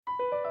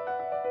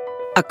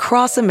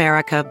Across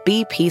America,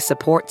 BP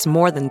supports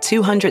more than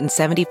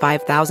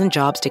 275,000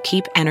 jobs to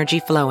keep energy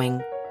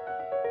flowing.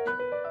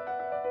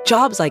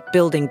 Jobs like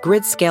building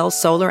grid-scale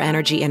solar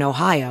energy in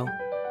Ohio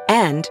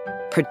and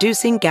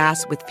producing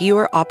gas with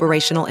fewer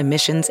operational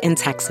emissions in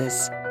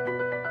Texas.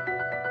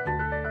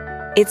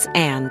 It's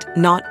and,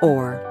 not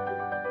or.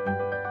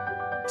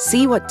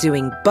 See what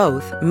doing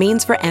both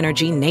means for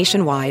energy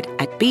nationwide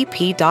at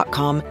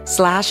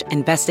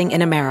bp.com/investing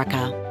in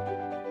America.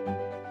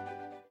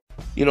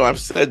 You know, I've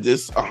said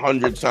this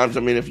 100 times.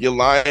 I mean, if you're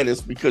lying, it's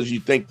because you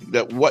think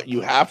that what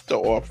you have to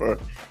offer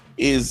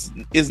is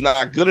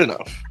not good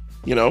enough,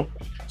 you know?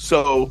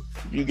 So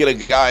you get a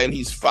guy and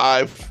he's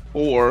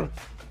 5'4",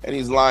 and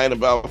he's lying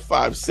about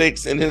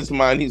 5'6". In his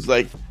mind, he's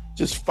like,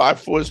 just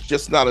 5'4" is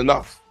just not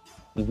enough.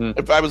 Mm-hmm.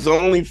 If I was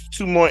only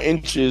 2 more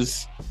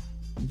inches,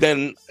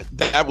 then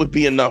that would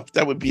be enough.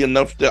 That would be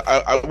enough. That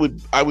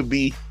I'd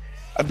be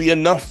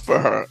enough for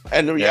her.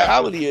 And the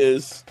reality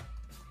is,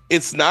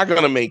 it's not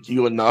going to make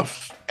you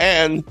enough.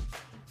 And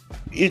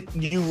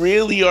you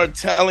really are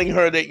telling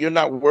her that you're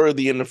not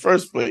worthy in the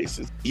first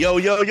place. Yo,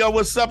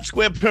 what's up,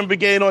 Square Pimp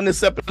Brigade? On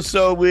this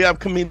episode, we have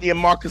comedian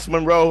Marcus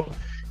Monroe.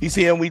 He's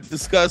here, and we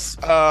discuss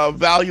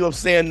value of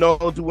saying no.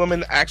 Do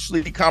women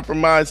actually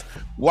compromise?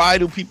 Why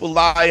do people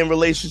lie in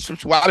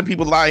relationships? Why do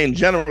people lie in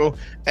general?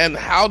 And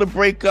how to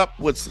break up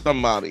with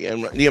somebody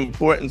and the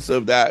importance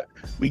of that.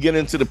 We get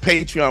into the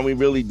Patreon. We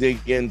really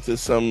dig into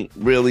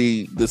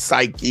the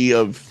psyche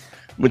of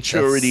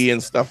maturity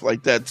and stuff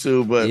like that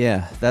too. But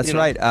yeah, that's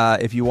right.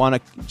 If you want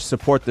to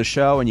support the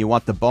show and you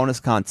want the bonus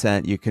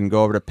content, you can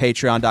go over to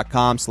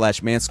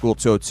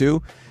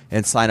patreon.com/manschool202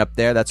 and sign up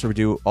there. That's where we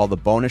do all the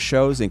bonus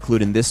shows,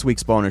 including this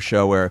week's bonus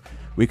show where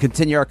we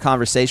continue our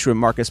conversation with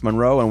Marcus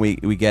Monroe, and we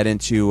get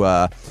into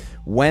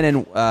when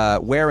and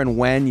where and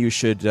when you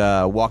should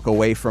walk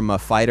away from a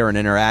fight or an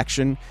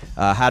interaction,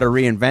 how to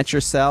reinvent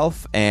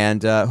yourself,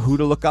 and who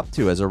to look up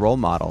to as a role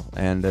model.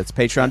 And it's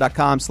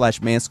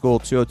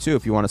patreon.com/manschool202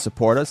 if you want to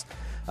support us.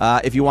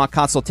 If you want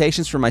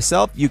consultations from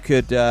myself, you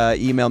could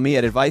email me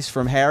at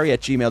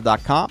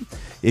adviceFromHarry@gmail.com.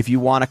 If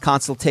you want a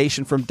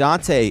consultation from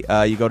Dante,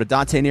 you go to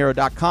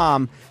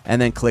DanteNero.com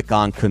and then click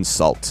on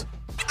Consult.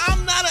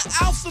 I'm not an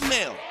alpha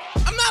male.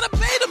 I'm not a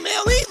beta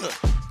male either.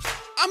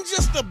 I'm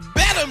just a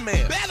better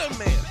man.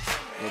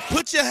 Well,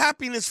 put your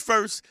happiness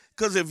first,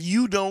 because if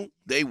you don't,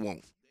 they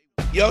won't.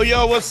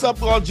 Yo, what's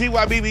up, on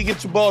GYBB?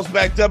 Get your balls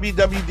back.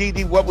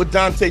 WWDD, What Would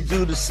Dante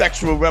Do? The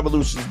Sexual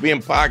Revolution is being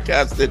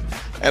podcasted,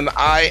 and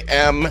I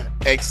am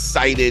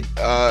excited.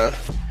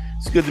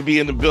 It's good to be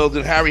in the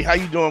building. Harry, how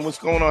you doing? What's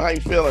going on? How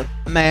you feeling?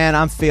 Man,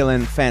 I'm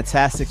feeling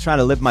fantastic, trying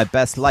to live my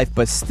best life,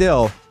 but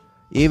still,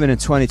 even in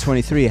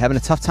 2023, having a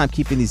tough time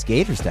keeping these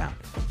gators down.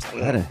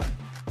 I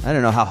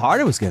don't know how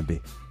hard it was going to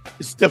be.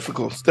 It's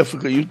difficult.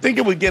 You'd think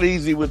it would get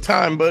easy with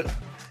time, but,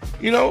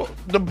 you know,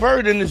 the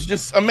burden is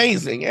just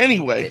amazing.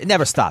 Anyway. It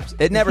never stops.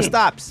 We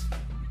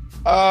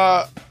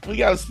got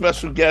a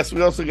special guest.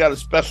 We also got a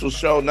special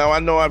show. Now, I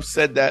know I've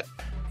said that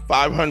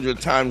 500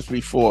 times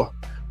before,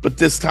 but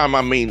this time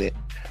I mean it.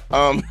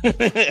 Our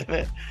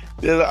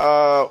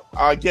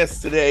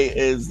guest today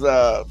is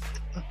a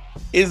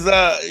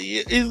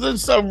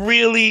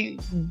really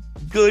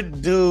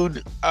good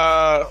dude.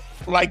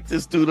 Like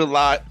this dude a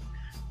lot.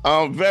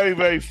 Very,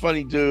 very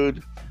funny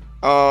dude.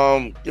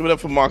 Give it up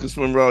for Marcus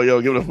Monroe.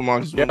 Yo, give it up for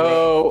Marcus Monroe.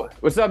 Yo,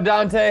 what's up,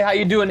 Dante? How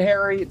you doing,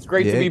 Harry? It's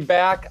great to be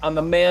back on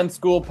the Man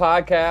School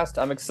podcast.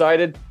 I'm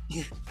excited.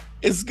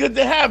 It's good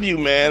to have you,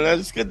 man.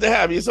 It's good to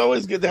have you. It's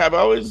always good to have you.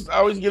 I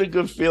always get a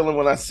good feeling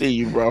when I see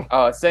you, bro.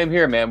 Same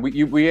here, man.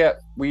 We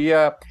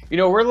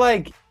we're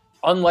like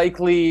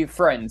unlikely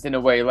friends in a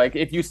way. Like,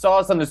 if you saw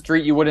us on the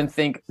street, you wouldn't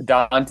think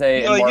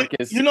Dante and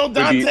Marcus.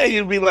 Dante,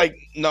 you'd be like,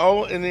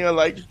 no, and you're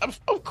like,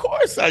 of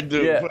course I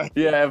do.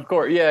 Yeah, of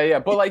course, yeah.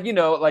 But like, you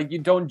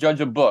don't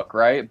judge a book,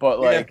 right? But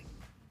like,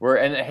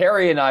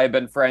 Harry and I have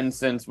been friends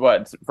since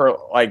for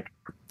like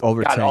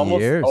over 10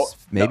 years,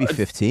 maybe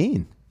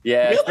 15.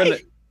 Yeah,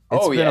 really?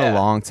 It's been a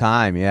long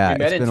time, yeah. We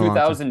met in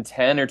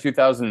 2010 or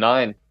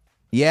 2009.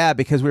 Yeah,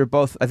 because we were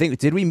both, I think,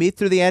 did we meet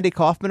through the Andy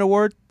Kaufman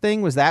Award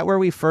thing? Was that where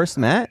we first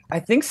met? I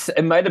think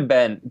it might have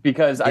been,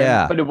 because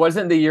but it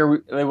wasn't the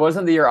year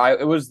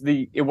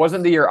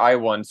I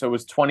won, so it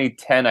was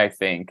 2010, I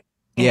think.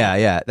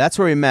 Yeah. That's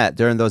where we met,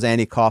 during those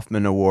Andy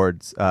Kaufman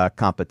Awards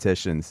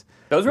competitions.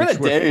 Those were the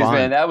days,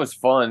 man. That was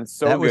fun.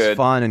 That was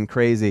fun and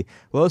crazy.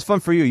 Well, it was fun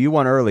for you. You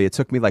won early. It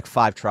took me like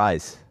 5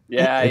 tries.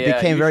 Yeah, it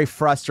became very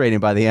frustrating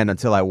by the end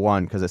until I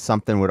won, because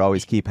something would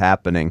always keep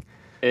happening.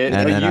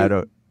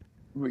 I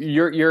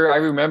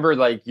remember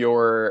like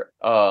your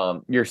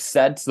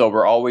sets though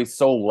were always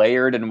so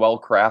layered and well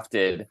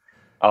crafted.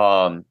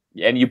 And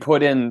you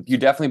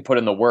definitely put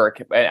in the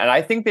work. And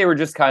I think they were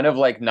just kind of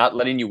like not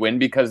letting you win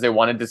because they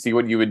wanted to see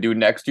what you would do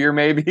next year,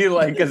 maybe.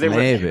 Like, because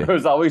it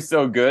was always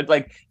so good.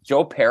 Like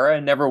Joe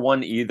Pera never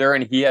won either,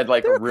 and he had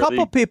like a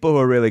couple people who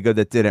were really good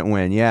that didn't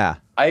win. Yeah,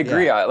 I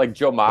agree. Yeah. Like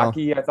Joe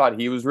Maki, I thought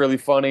he was really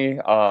funny.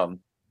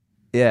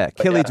 Yeah, But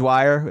Killy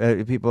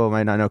Dwyer. People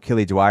might not know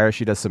Killy Dwyer.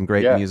 She does some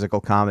great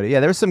musical comedy. Yeah,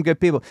 there's some good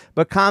people.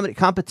 But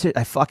competition,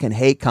 I fucking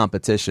hate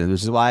competition,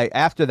 which is why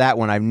after that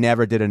one, I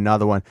never did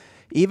another one.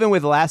 Even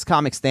with Last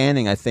Comic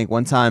Standing, I think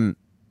one time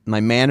my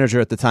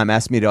manager at the time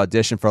asked me to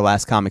audition for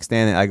Last Comic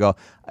Standing. I go,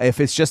 if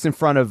it's just in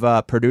front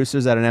of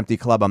producers at an empty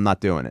club, I'm not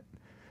doing it.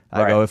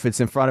 I go, if it's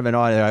in front of an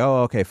audience, like,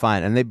 oh, okay,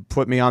 fine. And they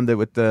put me on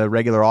with the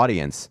regular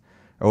audience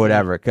or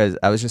whatever, because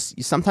I was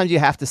just, sometimes you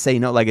have to say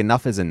no, like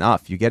enough is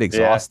enough. You get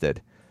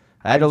exhausted.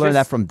 I had to learn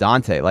that from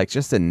Dante. Like,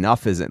 just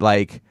enough isn't,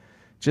 like,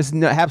 just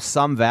have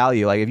some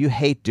value. Like, if you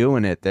hate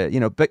doing it,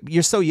 that, but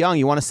you're so young,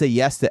 you want to say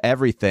yes to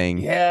everything.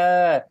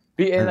 Yeah.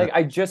 And like,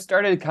 I just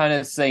started kind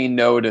of saying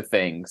no to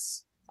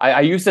things.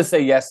 I used to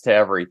say yes to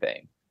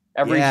everything.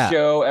 Every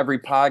show, every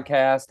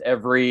podcast,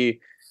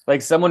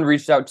 like someone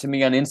reached out to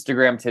me on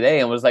Instagram today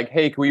and was like,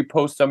 hey, can we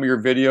post some of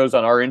your videos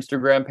on our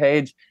Instagram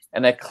page?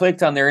 And I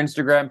clicked on their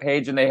Instagram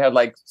page and they had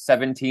like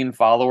 17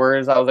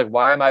 followers. I was like,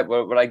 why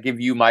would I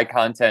give you my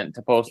content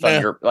to post on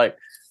your, like,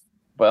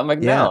 but I'm like,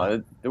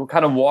 no, it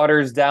kind of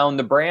waters down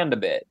the brand a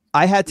bit.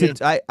 I had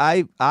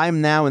to,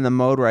 I'm now in the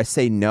mode where I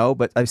say no,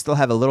 but I still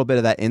have a little bit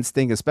of that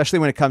instinct, especially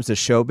when it comes to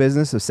show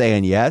business of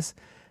saying yes.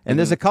 And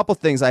there's a couple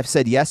things I've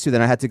said yes to,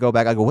 then I had to go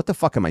back. I go, what the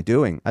fuck am I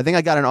doing? I think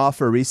I got an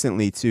offer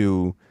recently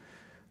to,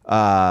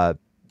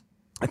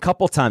 a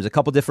couple times, a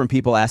couple different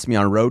people asked me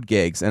on road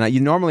gigs,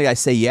 and normally I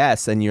say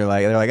yes, and they're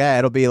like,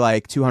 it'll be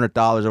like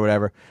 $200 or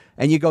whatever,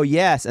 and you go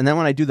yes, and then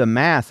when I do the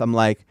math, I'm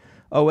like,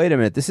 oh wait a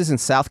minute, this isn't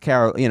South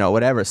Carolina,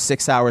 whatever,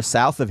 6 hours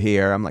south of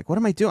here. I'm like, what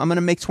am I doing? I'm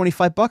gonna make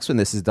 $25 when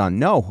this is done.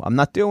 No, I'm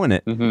not doing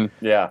it.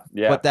 Yeah.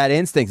 But that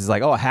instinct is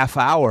like, oh, a half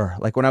hour,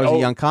 like when I was a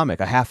young comic,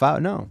 a half hour.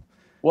 No,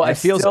 well, it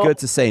feels good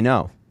to say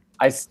no.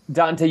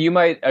 Dante, you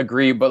might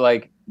agree, but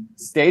like,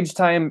 stage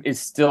time is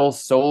still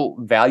so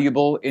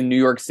valuable in New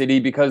York City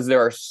because there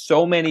are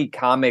so many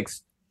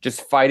comics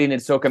just fighting.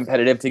 It's so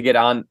competitive to get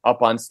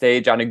up on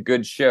stage on a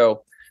good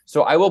show.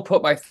 So I will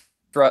put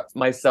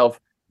myself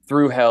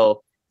through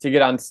hell to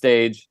get on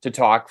stage to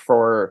talk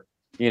for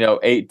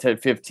 8 to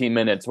 15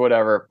 minutes,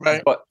 whatever.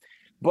 Right.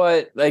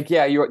 But like,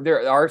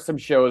 there are some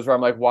shows where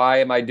I'm like, why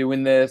am I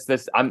doing this?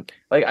 I'm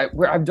like,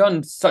 I've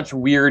done such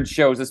weird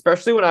shows,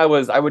 especially when I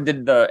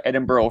did the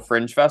Edinburgh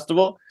Fringe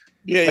Festival.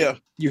 Yeah.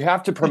 You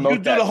have to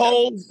promote. Did you do the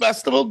whole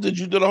festival? Did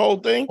you do the whole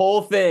thing?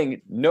 Whole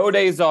thing. No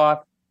days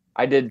off.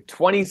 I did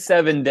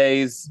 27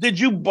 days. Did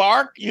you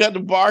bark? You had to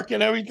bark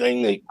and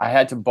everything? I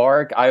had to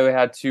bark.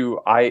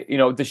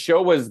 The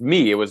show was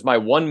me. It was my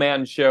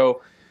one-man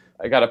show.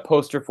 I got a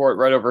poster for it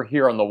right over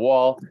here on the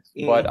wall.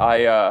 But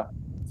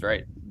it's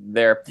right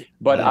there.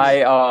 But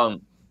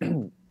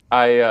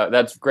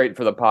that's great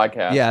for the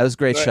podcast. Yeah, it was a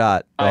great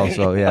shot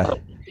also, yeah.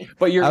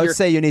 But I would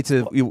say you need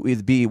to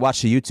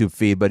watch the YouTube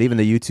feed, but even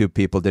the YouTube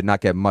people did not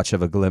get much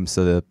of a glimpse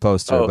of the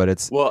poster. But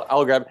it's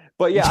I'll grab.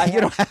 But yeah, you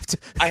don't have to.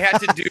 I had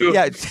to do.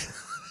 Yeah.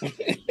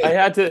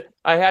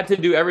 I had to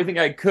do everything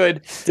I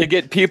could to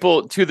get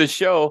people to the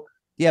show.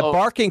 Yeah,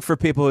 barking, for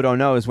people who don't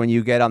know, is when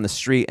you get on the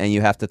street and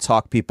you have to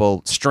talk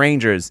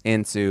strangers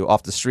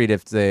off the street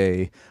if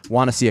they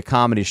want to see a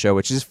comedy show,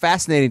 which is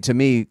fascinating to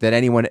me that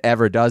anyone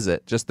ever does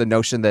it. Just the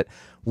notion that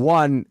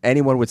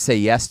anyone would say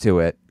yes to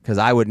it, because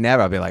I would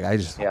never. I'd be like,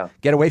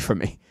 get away from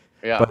me.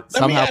 Yeah. But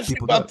Let me ask you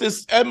about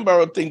this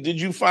Edinburgh thing.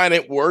 Did you find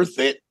it worth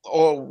it,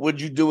 or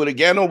would you do it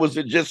again, or was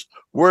it just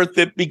worth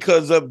it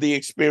because of the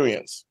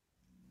experience?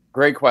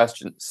 Great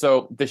question.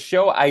 So the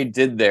show I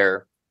did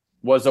there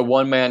was a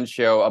one-man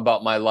show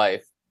about my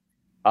life.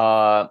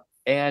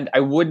 And I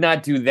would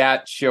not do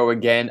that show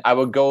again. I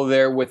would go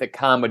there with a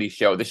comedy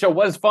show. The show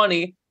was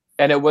funny,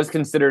 and it was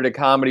considered a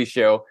comedy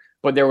show,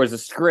 but there was a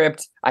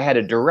script. I had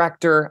a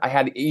director.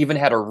 I even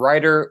had a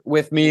writer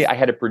with me. I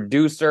had a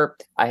producer.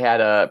 I had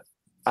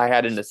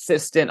an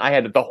assistant. I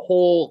had the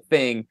whole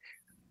thing.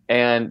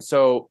 And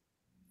so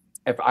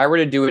if I were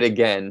to do it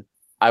again,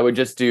 I would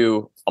just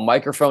do a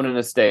microphone and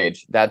a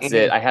stage. That's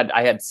it. I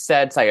had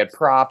sets, I had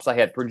props, I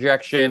had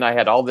projection, I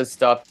had all this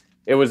stuff.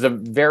 It was a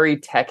very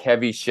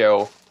tech-heavy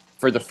show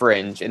for the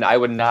Fringe, and I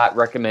would not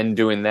recommend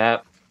doing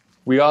that.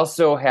 We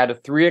also had a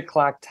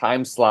 3:00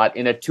 time slot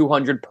in a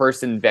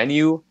 200-person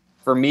venue.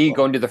 For me,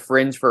 going to the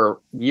Fringe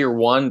for year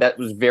one, that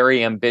was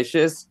very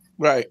ambitious.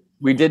 Right.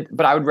 We did,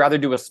 but I would rather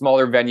do a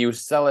smaller venue,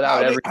 sell it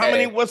out every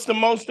day. What's the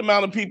most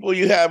amount of people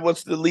you have?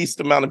 What's the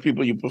least amount of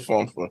people you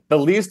perform for? The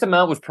least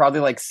amount was probably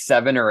like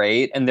 7 or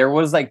 8. And there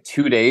was like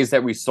 2 days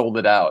that we sold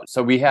it out.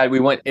 So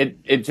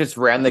it just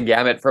ran the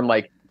gamut from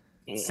like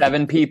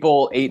 7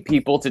 people, 8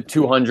 people to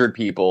 200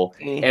 people.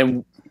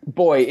 And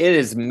boy, it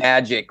is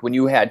magic when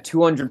you had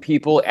 200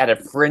 people at a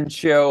Fringe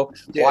show,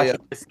 watching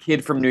this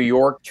kid from New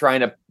York trying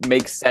to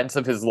make sense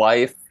of his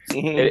life.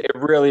 It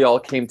really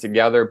all came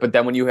together. But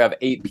then when you have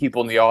 8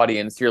 people in the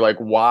audience, you're like,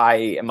 why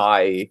am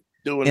I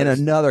doing in this?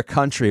 Another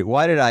country?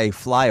 Why did I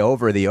fly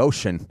over the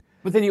ocean?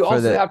 But then you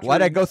also have to. Why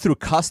did I go through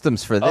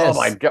customs for this? Oh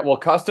my God. Well,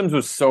 customs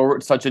was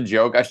such a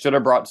joke. I should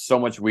have brought so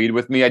much weed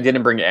with me. I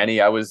didn't bring any.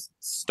 I was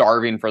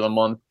starving for the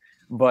month.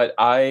 But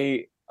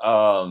it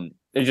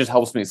just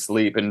helps me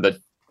sleep, and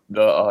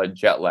the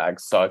jet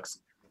lag sucks.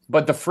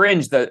 But the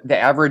Fringe, the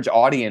average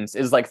audience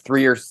is like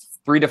 3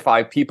 to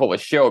 5 people a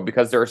show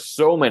because there are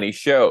so many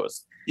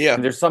shows. Yeah.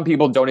 And there's some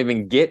people don't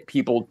even get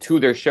people to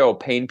their show,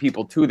 paying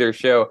people to their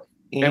show.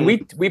 And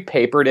we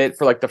papered it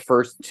for like the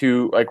first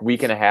 2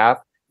 week and a half.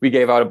 We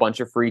gave out a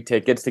bunch of free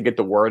tickets to get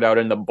the word out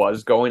and the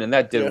buzz going, and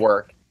that did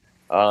work.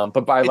 But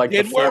by it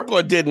did work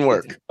or didn't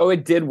work?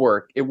 It did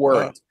work. It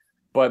worked.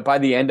 But by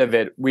the end of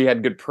it, we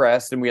had good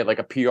press and we had like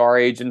a PR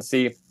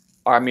agency.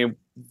 I mean,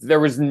 there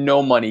was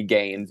no money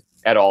gained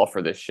at all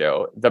for this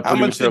show. How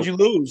much did you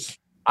lose?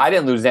 I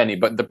didn't lose any,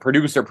 but the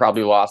producer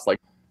probably lost like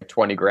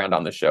 $20,000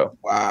 on the show.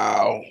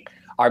 Wow.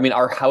 I mean,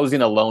 our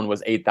housing alone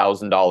was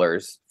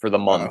 $8,000 for the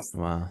month.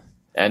 Wow.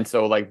 And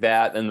so like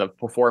that and the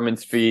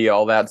performance fee,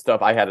 all that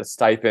stuff, I had a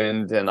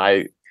stipend and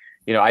I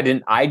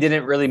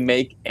didn't really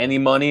make any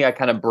money. I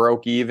kind of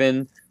broke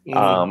even.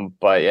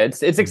 But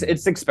it's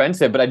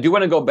expensive, but I do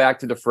want to go back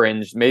to the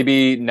Fringe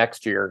maybe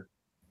next year.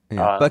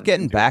 Yeah. But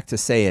getting back to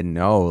saying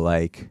no,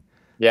 like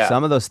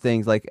some of those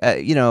things, like,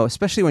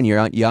 especially when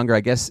you're younger,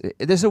 I guess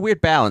there's a weird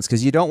balance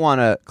because you don't want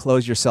to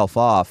close yourself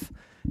off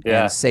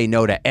and say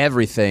no to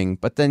everything.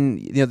 But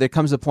then, there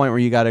comes a point where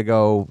you got to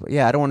go,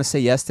 I don't want to say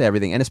yes to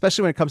everything. And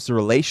especially when it comes to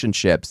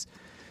relationships,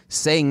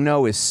 saying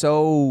no is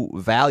so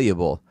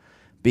valuable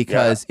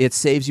because it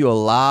saves you a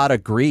lot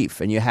of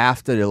grief and you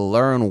have to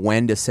learn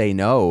when to say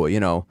no,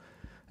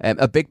 And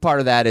a big part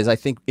of that is, I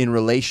think, in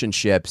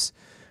relationships,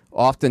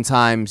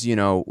 oftentimes,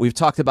 we've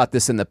talked about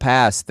this in the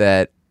past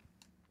that,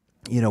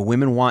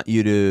 women want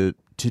you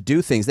to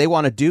do things. They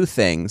want to do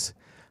things,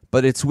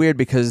 but it's weird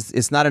because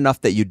it's not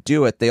enough that you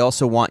do it. They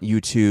also want you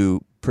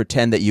to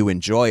pretend that you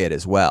enjoy it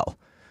as well.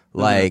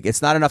 Like,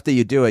 it's not enough that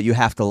you do it. You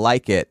have to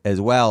like it as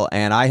well.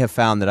 And I have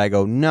found that I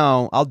go,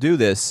 no, I'll do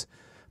this,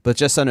 but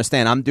just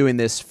understand I'm doing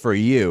this for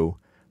you.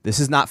 This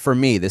is not for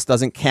me. This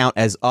doesn't count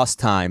as us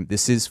time.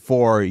 This is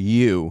for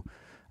you.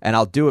 And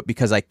I'll do it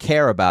because I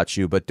care about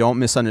you, but don't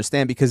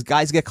misunderstand because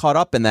guys get caught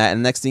up in that.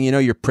 And next thing you know,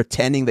 you're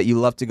pretending that you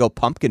love to go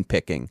pumpkin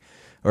picking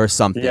or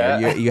something.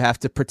 Yeah. You have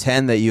to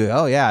pretend that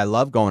I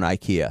love going to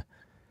IKEA.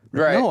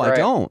 Right, no, I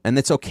don't. And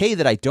it's okay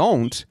that I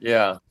don't.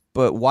 Yeah.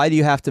 But why do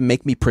you have to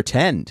make me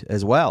pretend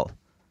as well?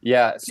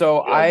 Yeah.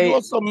 So you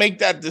also make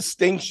that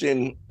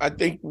distinction. I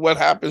think what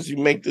happens, you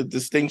make the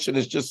distinction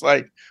is just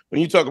like when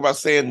you talk about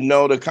saying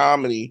no to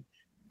comedy,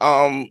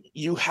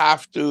 you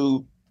have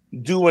to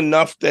do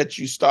enough that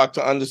you start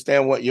to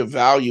understand what your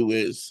value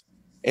is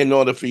in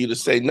order for you to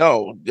say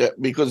no.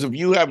 Because if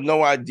you have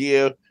no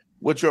idea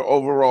what your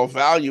overall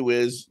value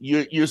is,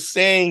 you're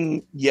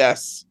saying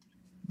yes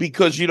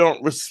because you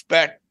don't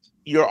respect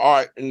your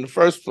art in the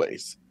first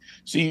place.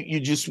 So you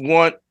just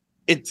want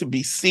it to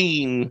be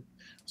seen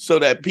so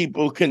that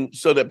people can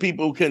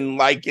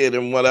like it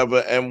and whatever.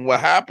 And what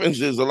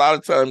happens is a lot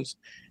of times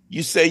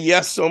you say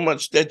yes so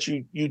much that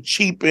you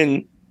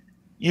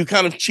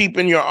kind of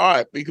cheapen your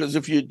art, because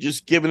if you're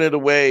just giving it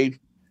away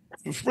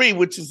for free,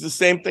 which is the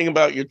same thing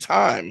about your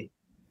time.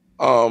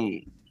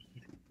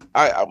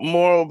 I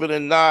moreover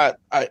than not,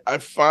 I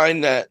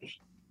find that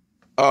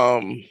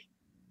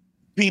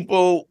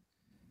people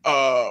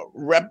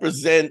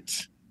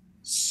represent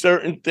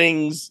certain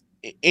things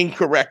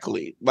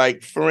incorrectly.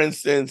 Like, for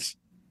instance,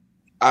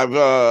 I've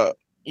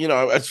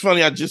it's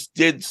funny, I just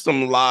did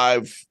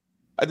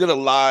I did a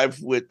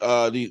live with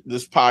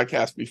this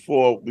podcast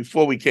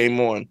before we came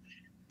on,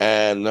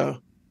 and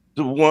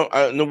the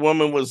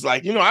woman was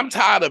like, I'm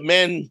tired of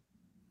men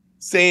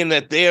saying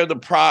that they're the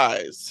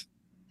prize,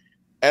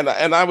 and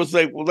I was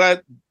like, well,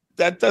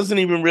 that doesn't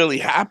even really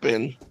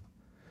happen.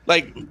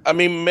 Like, I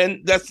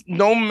mean,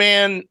 no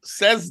man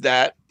says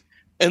that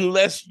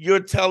unless you're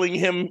telling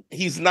him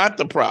he's not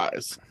the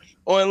prize,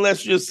 or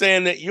unless you're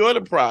saying that you're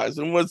the prize.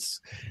 And what's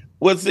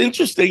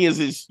interesting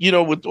is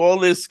with all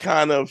this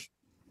kind of,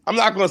 I'm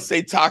not going to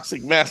say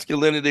toxic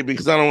masculinity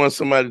because I don't want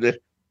somebody to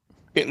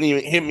hit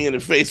me in the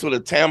face with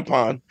a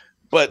tampon,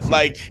 but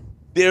like,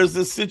 there's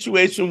a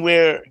situation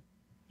where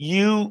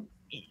there's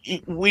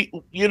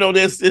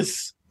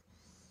this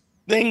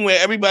thing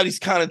where everybody's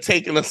kind of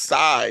taking a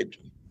side.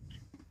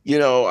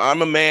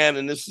 I'm a man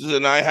and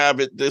I have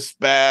it this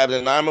bad,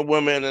 and I'm a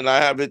woman and I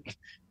have it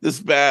this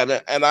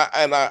bad. And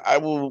I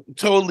will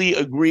totally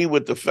agree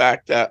with the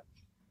fact that,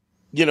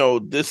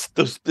 this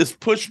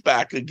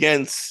pushback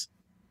against,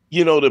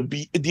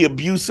 the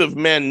abuse of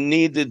men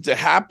needed to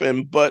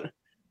happen, but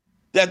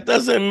that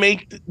doesn't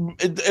make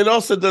it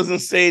also doesn't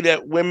say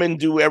that women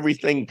do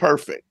everything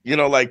perfect.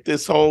 Like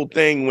this whole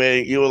thing where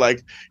you're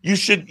like, you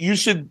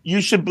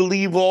should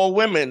believe all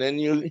women,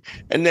 and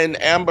then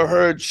Amber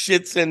Heard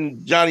shits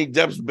in Johnny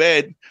Depp's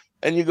bed,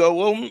 and you go,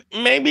 well,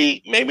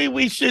 maybe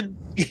we should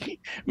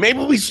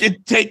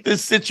take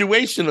this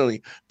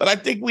situationally. But I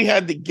think we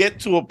had to get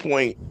to a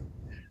point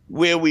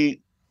where we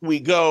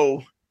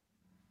go,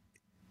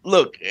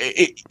 look,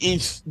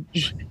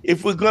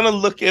 if we're going to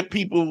look at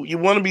people, you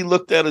want to be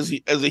looked at as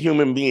a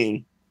human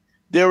being.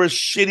 There are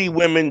shitty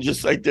women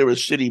just like there are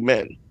shitty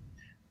men.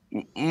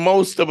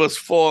 Most of us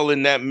fall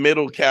in that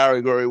middle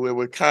category where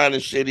we're kind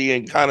of shitty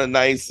and kind of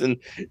nice and,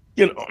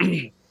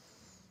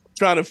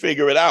 trying to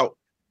figure it out.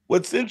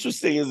 what's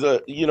interesting is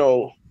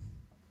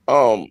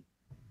um,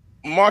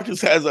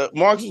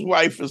 Marcus's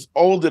wife is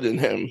older than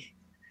him,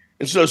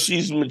 and so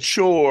she's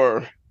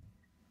mature,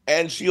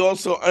 and she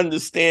also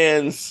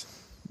understands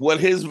what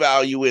his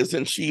value is,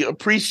 and she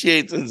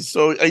appreciates. And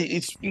so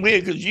it's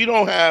weird because you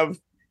don't have.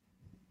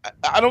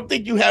 I don't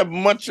think you have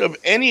much of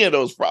any of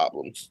those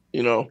problems.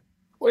 Well,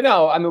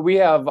 no, I mean, we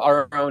have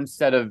our own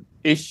set of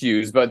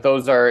issues, but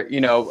those are,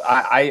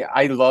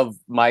 I love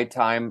my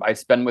time I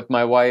spend with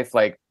my wife.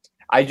 Like,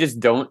 I just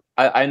don't,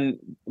 I'm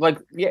like,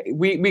 yeah,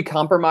 we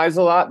compromise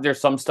a lot. There's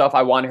some stuff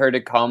I want her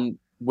to come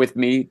with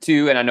me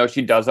to, and I know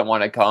she doesn't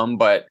want to come,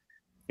 but,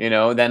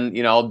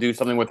 then, I'll do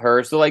something with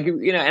her. So like,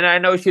 and I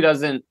know she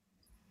doesn't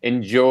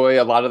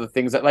enjoy a lot of the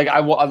things that, like, I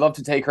love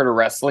to take her to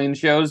wrestling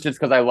shows just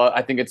because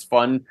I think it's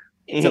fun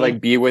to like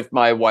be with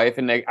my wife,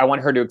 and I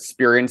want her to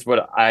experience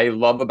what I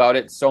love about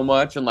it so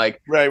much, and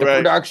like the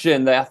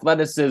production, the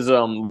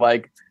athleticism,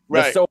 like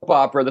the soap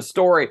opera, the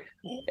story,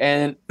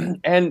 and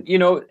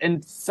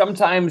and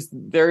sometimes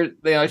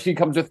she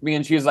comes with me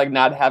and she's like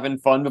not having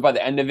fun, but by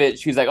the end of it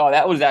she's like, oh,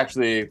 that was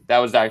actually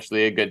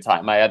a good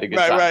time. I had a good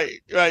time.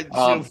 Right.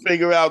 She'll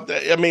figure out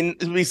that. I mean,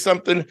 it'll be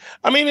something.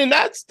 I mean, and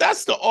that's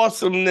the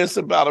awesomeness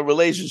about a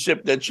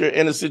relationship, that you're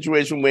in a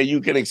situation where you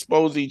can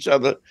expose each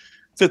other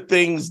to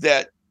things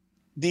that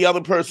the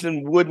other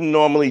person wouldn't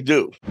normally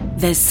do.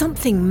 There's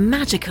something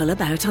magical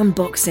about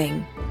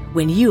unboxing.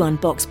 When you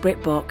unbox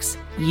BritBox,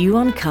 you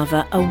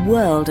uncover a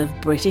world of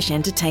British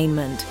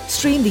entertainment.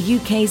 Stream the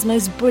UK's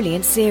most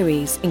brilliant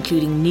series,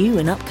 including new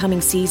and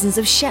upcoming seasons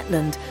of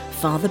Shetland,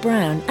 Father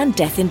Brown and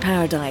Death in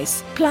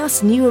Paradise.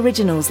 Plus new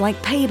originals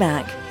like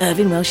Payback,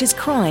 Irving Welsh's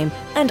Crime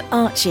and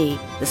Archie,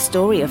 the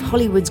story of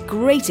Hollywood's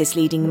greatest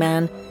leading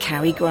man,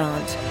 Cary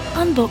Grant.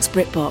 Unbox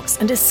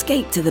BritBox and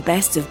escape to the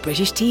best of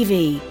British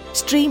TV.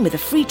 Stream with a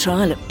free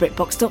trial at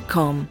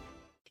BritBox.com.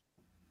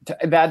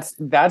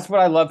 That's what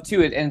I love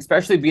too, and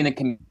especially being a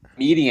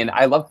comedian,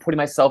 I love putting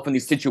myself in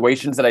these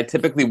situations that I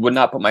typically would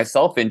not put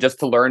myself in, just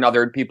to learn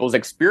other people's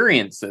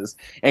experiences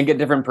and get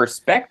different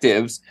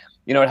perspectives.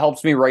 It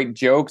helps me write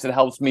jokes. It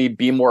helps me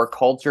be more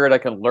cultured. I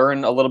can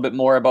learn a little bit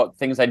more about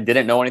things I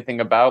didn't know anything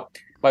about.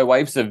 My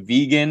wife's a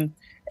vegan,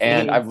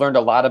 and I've learned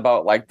a lot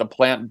about like the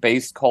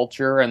plant-based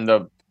culture and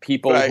the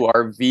people who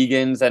are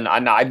vegans. And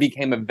I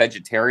became a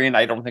vegetarian.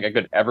 I don't think I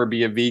could ever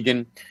be a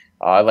vegan.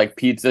 I like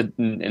pizza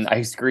and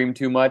ice cream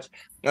too much.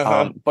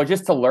 But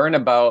just to learn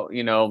about,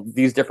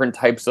 these different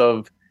types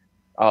of,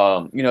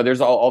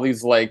 there's all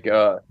these like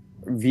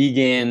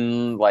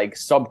vegan like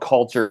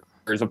subcultures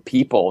of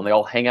people, and they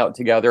all hang out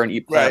together and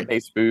eat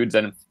plant-based foods,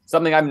 and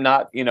something I'm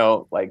not,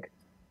 but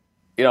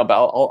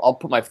I'll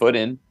put my foot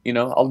in,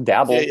 I'll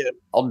dabble.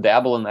 I'll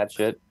dabble in that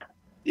shit.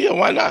 Yeah,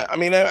 why not? I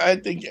mean, I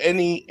think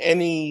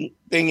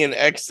anything in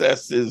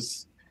excess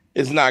is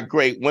not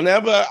great.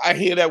 Whenever I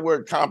hear that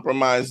word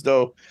compromise,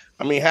 though,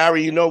 I mean,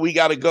 Harry, we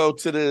got to go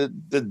to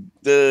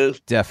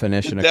the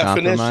definition of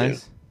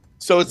compromise.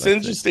 So it's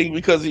interesting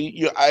because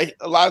a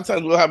lot of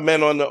times we'll have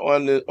men on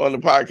the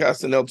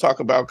podcast and they'll talk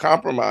about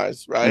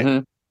compromise, right?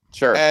 Mm-hmm.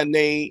 Sure. And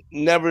they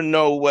never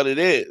know what it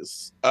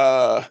is.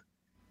 So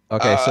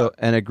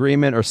an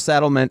agreement or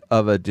settlement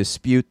of a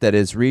dispute that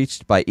is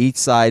reached by each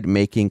side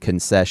making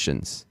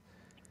concessions.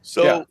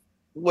 So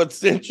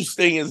what's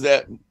interesting is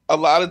that a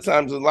lot of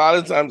times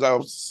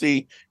I'll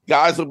see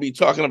guys will be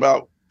talking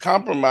about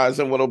compromise,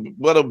 and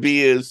what'll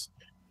be is,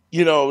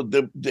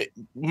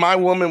 my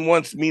woman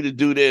wants me to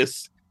do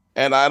this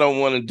and I don't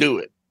want to do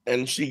it.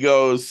 And she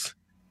goes,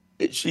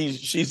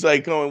 she's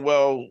like going,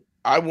 well,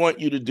 I want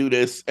you to do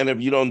this, and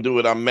if you don't do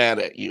it, I'm mad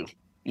at you.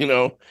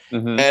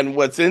 And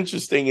what's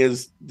interesting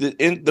is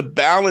the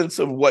balance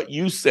of what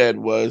you said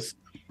was,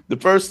 the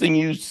first thing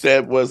you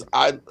said was,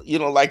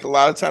 like a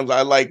lot of times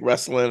I like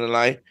wrestling and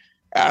I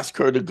ask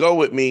her to go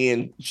with me,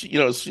 and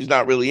she's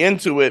not really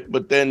into it,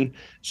 but then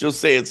she'll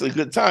say it's a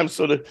good time.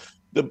 So the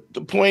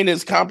point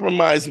is,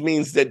 compromise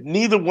means that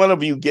neither one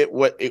of you get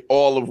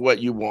all of what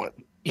you want.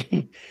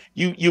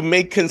 You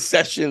make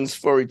concessions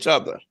for each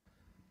other.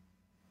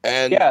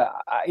 And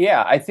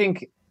I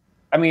think,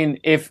 I mean,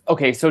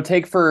 so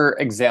take for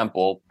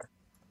example,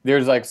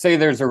 say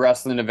there's a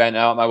wrestling event,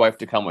 and I want my wife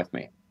to come with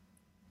me.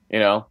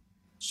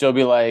 She'll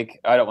be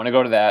like, I don't want to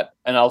go to that.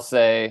 And I'll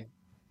say,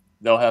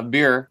 they'll have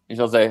beer. And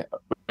she'll say,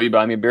 will you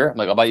buy me a beer? I'm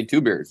like, I'll buy you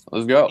 2 beers.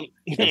 Let's go.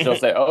 And she'll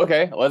say, oh,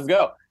 okay, let's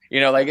go.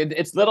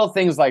 It's little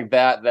things like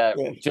that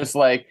just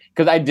like,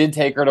 because I did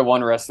take her to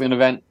one wrestling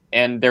event,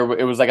 and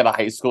it was like at a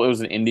high school. It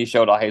was an indie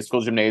show at a high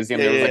school gymnasium.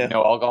 There was like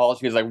no alcohol.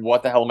 She was like,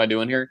 what the hell am I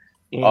doing here?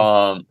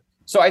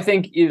 So I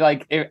think we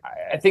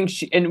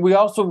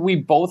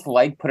both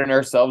like putting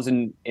ourselves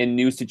in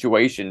new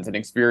situations and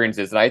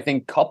experiences. And I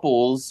think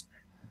couples,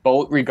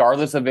 both,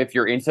 regardless of if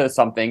you're into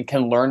something,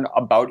 can learn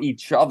about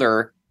each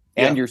other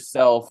and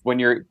yourself when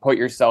you put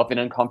yourself in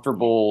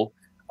uncomfortable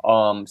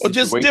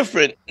just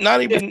different,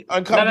 not even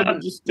uncomfortable,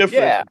 just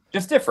different. Yeah,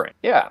 just different.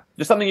 Yeah,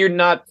 just something you're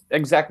not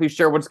exactly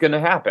sure what's going to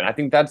happen. I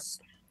think that's,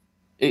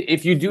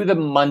 if you do the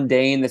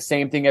mundane, the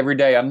same thing every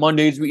day. On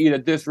Mondays we eat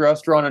at this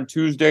restaurant, on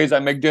Tuesdays I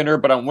make dinner,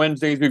 but on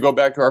Wednesdays we go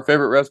back to our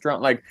favorite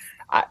restaurant. Like,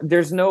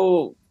 there's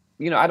no,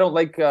 I don't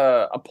like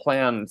a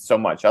plan so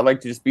much. I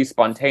like to just be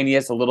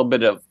spontaneous, a little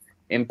bit of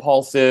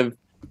impulsive.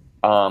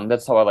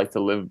 That's how I like to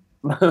live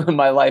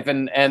my life.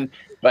 And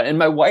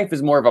my wife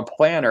is more of a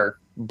planner,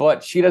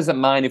 but she doesn't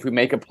mind if we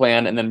make a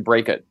plan and then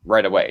break it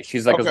right away.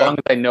 She's like, as long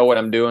as I know what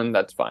I'm doing,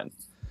 that's fine.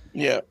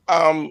 Yeah.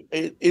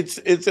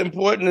 It's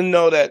important to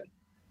know that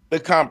the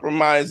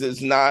compromise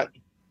is not,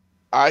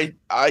 I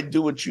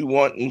do what you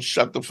want and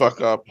shut the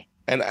fuck up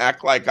and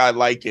act like I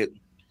like it.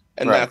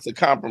 And that's a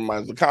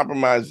compromise. The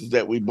compromise is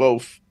that we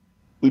both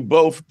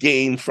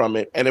gain from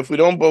it. And if we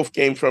don't both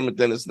gain from it,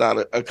 then it's not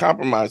a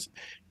compromise.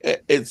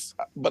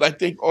 But I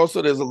think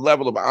also there's a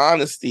level of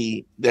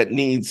honesty that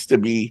needs to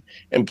be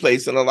in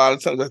place. And a lot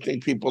of times I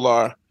think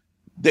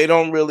they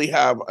don't really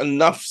have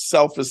enough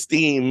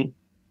self-esteem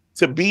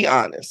to be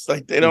honest.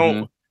 Like they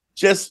don't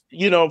just,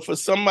 for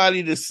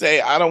somebody to say,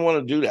 I don't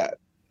want to do that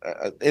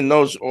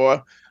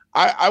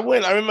I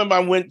remember I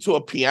went to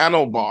a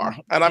piano bar,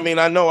 and I mean,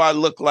 I know I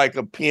look like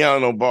a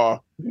piano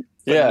bar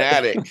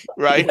fanatic,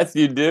 right? Yes,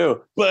 you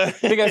do. But I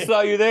think I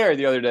saw you there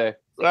the other day.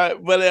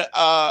 Right. But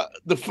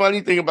the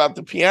funny thing about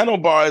the piano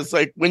bar is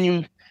like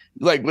when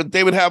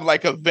they would have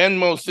like a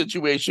Venmo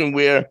situation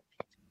where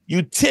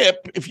you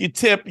tip. If you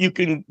tip, you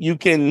can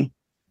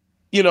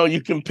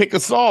pick a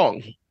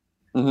song,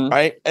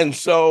 right? And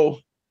so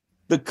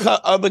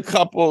the other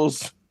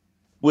couples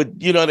would,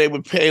 they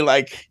would pay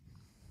like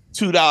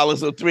 $2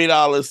 or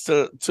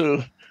 $3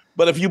 to,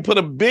 but if you put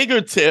a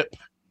bigger tip,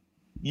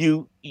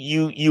 you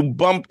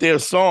bump their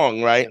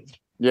song, right?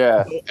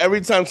 Yeah. So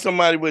every time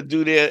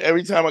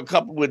every time a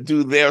couple would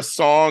do their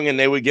song and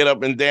they would get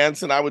up and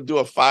dance, and I would do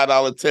a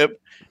 $5 tip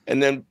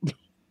and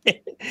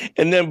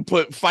then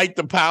put Fight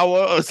the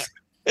Power.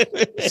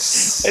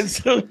 And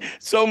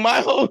so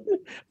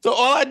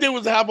all I did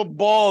was have a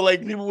ball.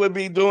 Like people would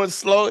be doing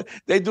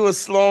they do a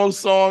slow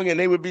song and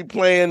they would be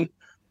playing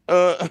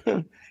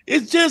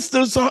it's just a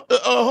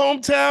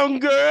hometown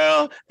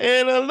girl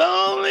in a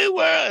lonely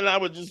world, and I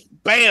would just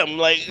bam,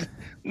 like,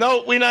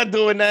 no, we're not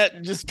doing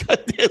that. Just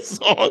cut this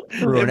song.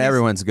 Ruin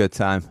everyone's good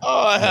time.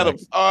 Oh,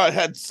 I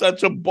had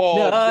such a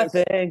ball.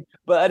 Nothing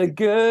but a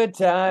good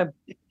time.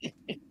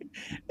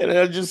 And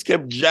I just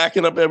kept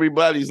jacking up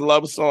everybody's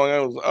love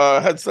song. I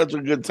had such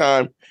a good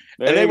time.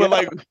 And they were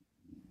like,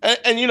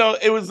 and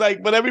it was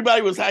like, but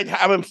everybody was like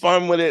having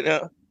fun with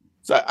it.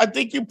 So I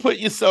think you put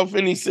yourself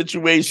in these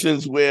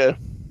situations where,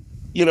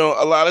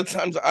 a lot of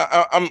times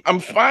I'm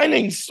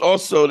finding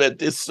also that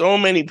there's so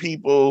many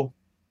people,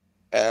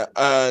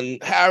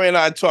 and Harry and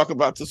I talk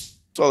about this,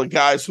 so the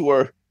guys who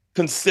are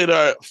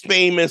considered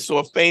famous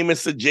or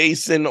famous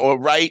adjacent or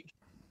right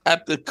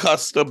at the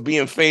cusp of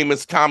being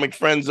famous, comic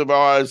friends of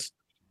ours,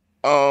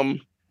 and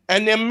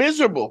they're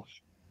miserable,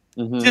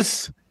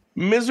 just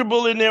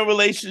miserable in their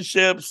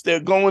relationships. They're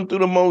going through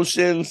the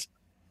motions.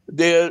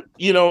 They're,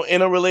 in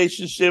a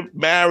relationship,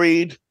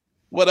 married,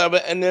 whatever,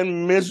 and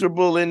then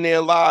miserable in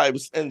their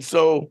lives. And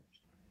so,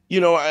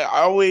 I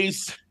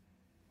always,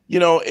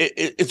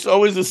 it's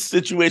always a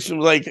situation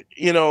like,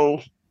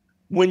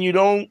 when you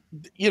don't,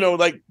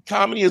 like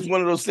comedy is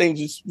one of those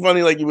things. It's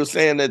funny, like you were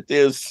saying, that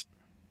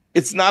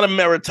it's not a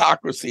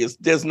meritocracy.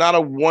 There's not a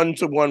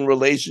one-to-one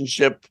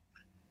relationship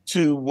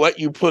to what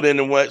you put in,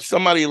 and what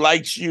somebody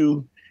likes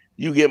you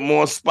get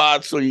more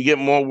spots or you get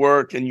more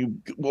work, and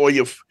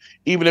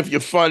even if you're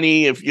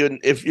funny,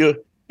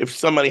 if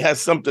somebody has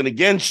something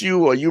against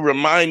you, or you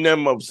remind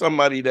them of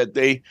somebody that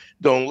they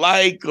don't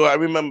like. Or I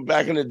remember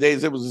back in the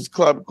days, there was this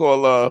club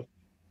called,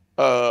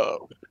 what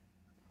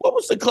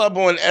was the club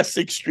on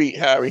Essex Street,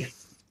 Harry?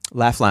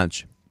 Laugh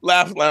Lounge.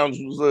 Laugh Lounge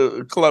was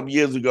a club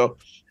years ago.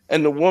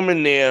 And the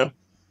woman there,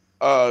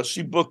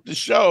 she booked the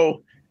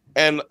show,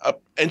 and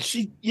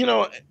she,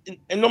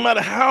 and no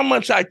matter how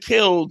much I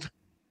killed,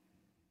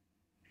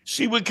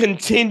 she would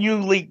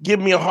continually give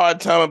me a hard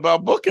time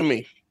about booking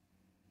me.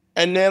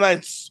 And then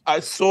I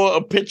saw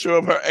a picture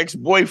of her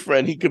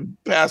ex-boyfriend. He could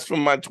pass for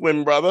my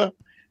twin brother.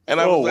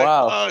 And I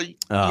was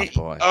like,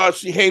 boy.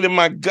 She hated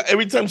my guy.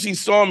 Every time she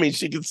saw me,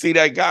 she could see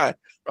that guy.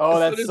 Oh,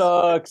 that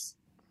sucks.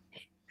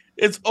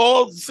 It's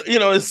all,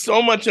 it's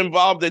so much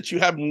involved that you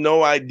have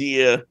no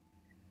idea,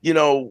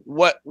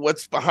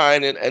 what's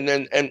behind it. And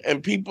then,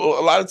 and people,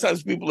 a lot of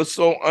times people are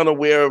so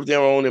unaware of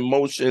their own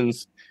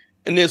emotions,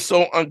 and they're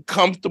so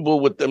uncomfortable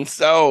with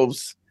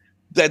themselves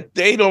that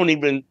they don't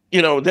even,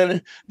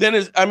 then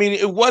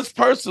it was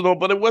personal,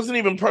 but it wasn't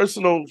even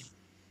personal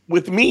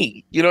with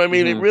me. You know what I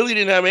mean? It really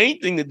didn't have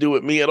anything to do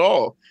with me at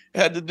all. It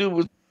had to do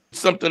with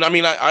something. I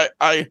mean,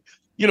 I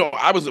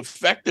was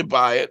affected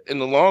by it in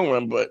the long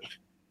run, but,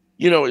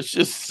 it's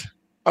just,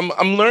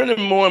 I'm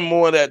learning more and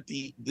more that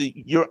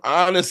your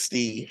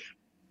honesty,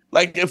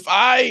 like if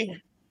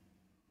I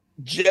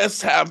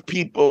just have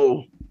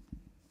people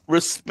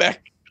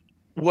respect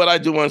what I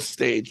do on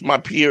stage, my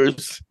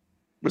peers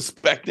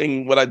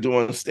respecting what I do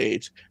on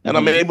stage, and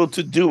I'm able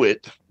to do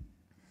it,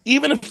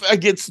 even if it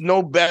gets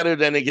no better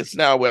than it gets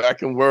now, where I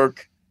can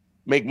work,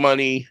 make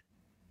money,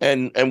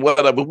 and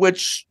whatever,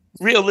 which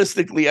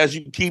realistically, as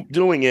you keep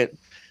doing it,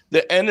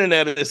 the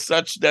internet is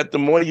such that the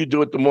more you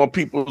do it, the more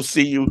people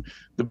see you,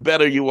 the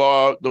better you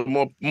are, the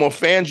more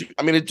fans.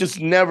 I mean, it just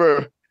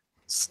never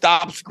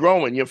stops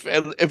growing.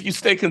 If you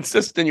stay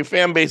consistent, your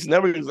fan base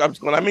never stops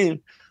growing. I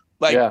mean,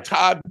 like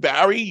Todd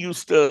Barry, he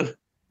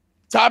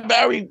had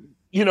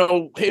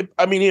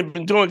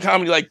been doing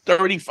comedy like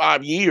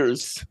 35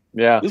 years.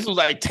 Yeah. This was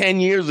like 10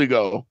 years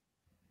ago.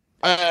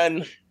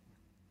 And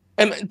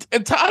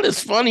Todd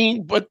is funny,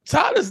 but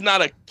Todd is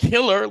not a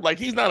killer. Like,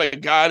 he's not a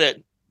guy that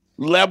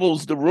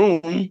levels the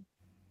room.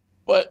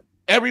 But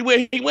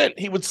everywhere he went,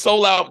 he would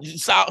sell out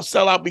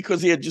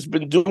because he had just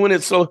been doing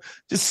it. So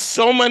just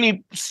so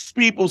many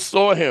people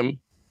saw him,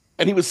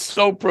 and he was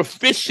so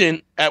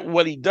proficient at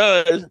what he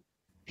does,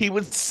 he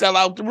would sell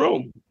out the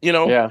room,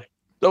 Yeah.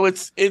 So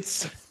it's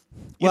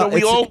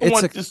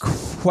a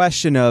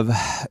question of,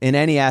 in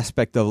any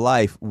aspect of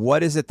life,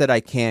 what is it that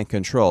I can't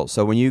control?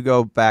 So when you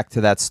go back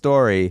to that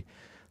story,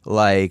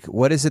 like,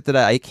 what is it that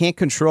I can't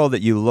control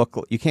that you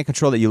can't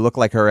control that you look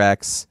like her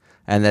ex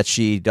and that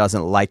she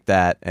doesn't like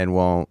that and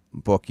won't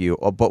book you.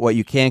 But what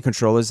you can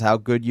control is how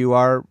good you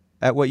are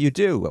at what you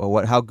do,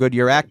 or how good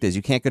your act is.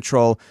 You can't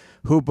control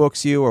who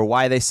books you or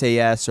why they say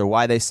yes or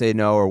why they say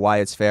no or why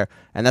it's fair.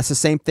 And that's the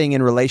same thing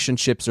in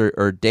relationships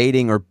or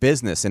dating or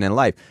business and in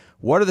life.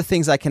 What are the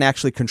things I can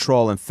actually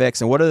control and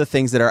fix, and what are the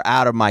things that are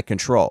out of my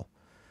control?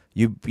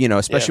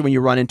 Especially when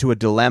you run into a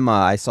dilemma.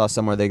 I saw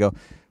somewhere they go,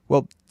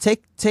 well,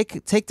 take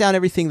down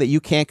everything that you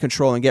can't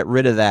control and get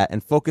rid of that,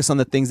 and focus on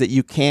the things that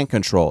you can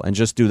control and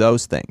just do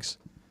those things.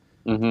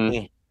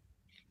 Mm-hmm.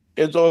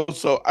 It's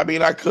also, I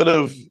mean, I could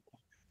have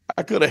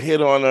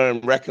hit on her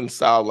and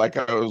reconciled like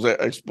I was an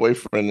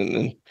ex-boyfriend,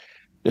 and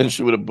then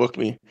she would have booked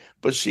me.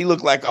 But she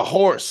looked like a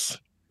horse.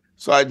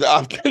 So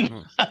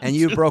and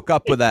you broke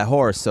up with that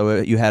horse,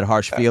 so you had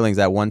harsh feelings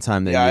at one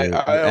time. I'm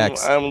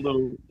a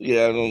little, I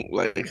don't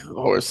like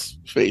horse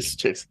face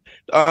chicks.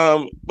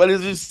 But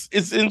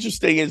it's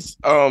interesting. It's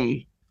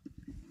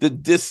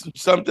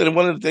something.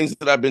 One of the things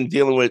that I've been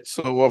dealing with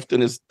so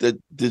often is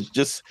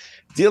just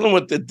dealing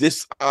with the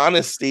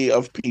dishonesty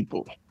of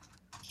people.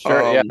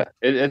 Sure,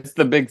 it's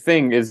the big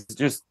thing. Is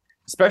just,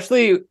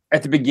 especially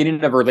at the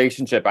beginning of a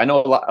relationship. I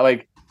know a lot,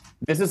 like,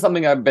 this is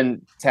something I've been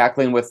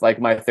tackling with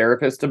like my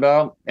therapist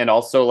about, and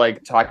also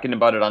like talking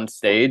about it on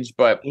stage.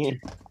 But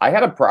I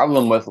had a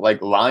problem with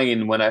like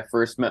lying when I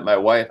first met my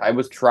wife. I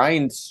was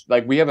trying,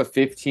 like, we have a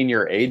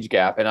 15-year age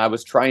gap, and I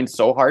was trying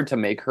so hard to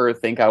make her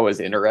think I was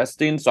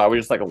interesting. So I would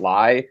just like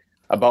lie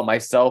about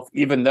myself,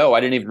 even though I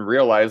didn't even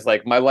realize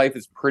like my life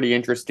is pretty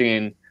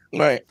interesting.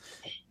 Right.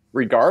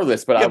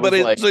 Regardless, but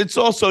it's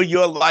also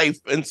your life,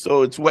 and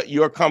so it's what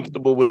you're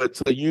comfortable with.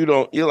 So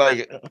you're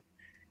like,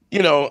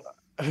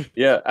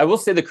 Yeah, I will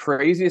say the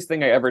craziest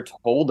thing I ever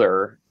told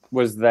her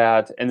was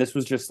that, and this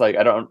was just like,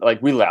 I don't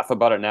like, we laugh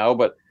about it now,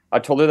 but I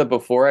told her that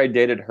before I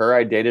dated her,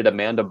 I dated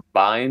Amanda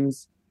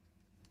Bynes.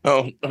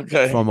 Oh,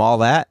 okay. From all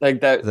that,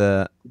 like that,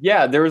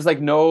 there was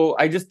like no.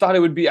 I just thought it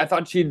would be. I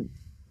thought she'd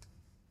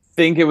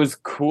think it was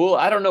cool.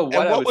 I don't know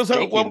what.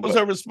 And what was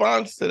her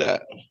response to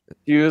that?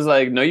 She was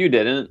like, "No, you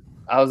didn't."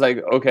 I was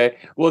like, okay.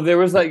 Well, there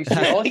was like,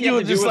 all she had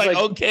to do was like,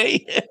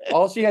 okay.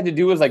 All she had to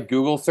do was like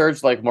Google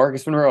search like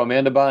Marcus Monroe,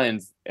 Amanda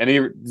Bynes,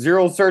 and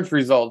zero search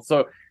results.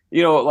 So,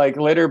 like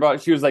later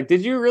she was like,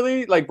 did you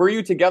really, like, were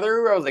you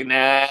together? I was like,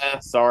 nah,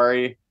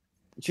 sorry.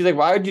 She's like,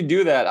 why would you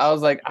do that? I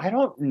was like, I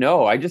don't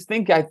know. I just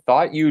think I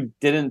thought you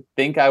didn't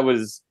think I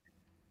was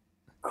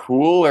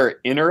cool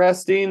or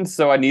interesting.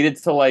 So I needed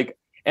to like,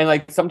 and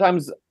like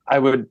sometimes I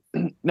would,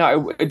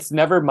 it's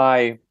never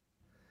I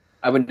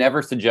would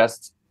never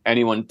suggest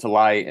anyone to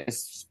lie,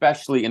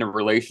 especially in a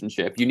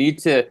relationship. You need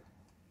to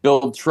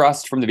build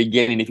trust from the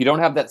beginning. If you don't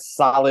have that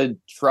solid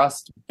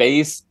trust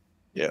base,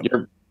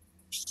 you're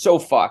so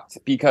fucked,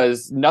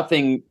 because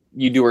nothing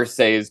you do or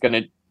say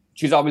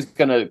she's always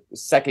gonna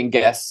second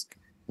guess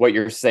what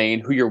you're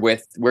saying, who you're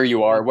with, where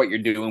you are, what you're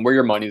doing, where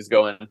your money's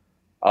going.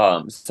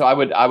 So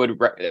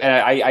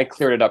I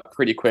cleared it up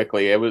pretty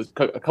quickly. It was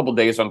a couple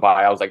days went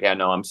by. I was like, yeah,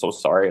 no, I'm so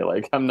sorry.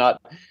 Like, I'm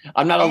not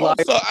a liar.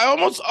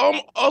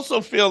 I also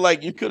feel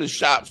like you could have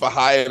shot for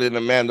higher than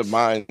Amanda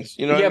Bynes.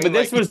 You know? Yeah, but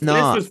this was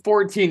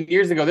 14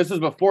 years ago. This was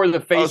before the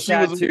face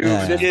tattoo.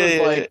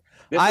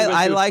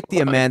 I like the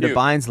Amanda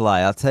Bynes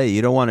lie. I'll tell you,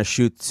 you don't want to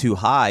shoot too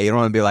high. You don't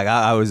want to be like,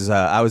 I was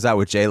out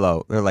with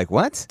J-Lo. They're like,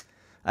 what?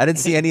 I didn't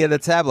see any of the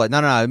tabloid.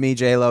 No, me,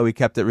 J-Lo, we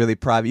kept it really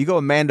private. You go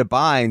Amanda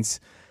Bynes.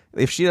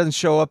 If she doesn't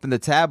show up in the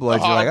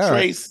tabloids, you're like, all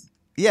right.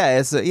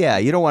 Yeah,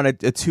 you don't want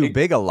a too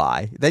big a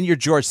lie. Then you're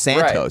George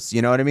Santos. Right.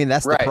 You know what I mean?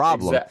 That's the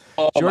problem. Exactly.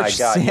 Oh, George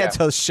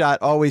Santos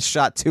always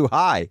shot too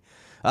high.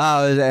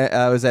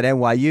 I was at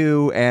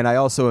NYU, and I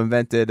also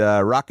invented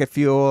rocket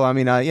fuel. I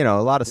mean,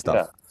 a lot of stuff.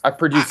 Yeah. I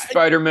produced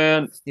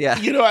Spider-Man. Yeah.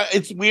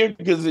 It's weird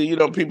because,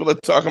 people are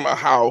talking about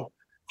how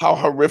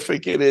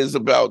horrific it is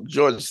about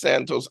George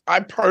Santos.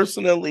 I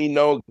personally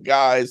know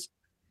guys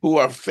who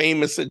are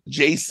famous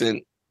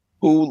adjacent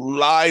who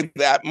lie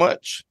that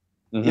much,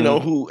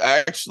 who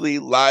actually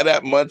lie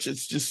that much.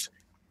 It's just,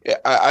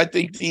 I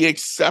think the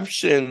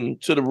exception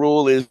to the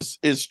rule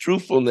is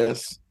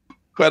truthfulness,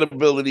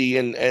 credibility,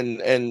 and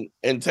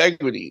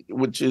integrity,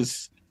 which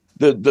is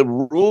the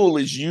rule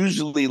is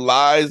usually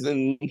lies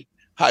and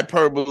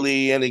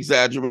hyperbole and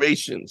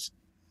exaggerations.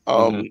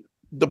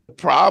 The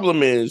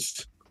problem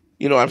is,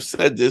 I've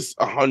said this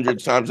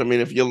 100 times. I mean,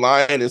 if you're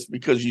lying, it's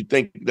because you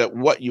think that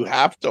what you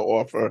have to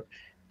offer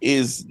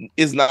is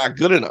not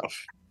good enough.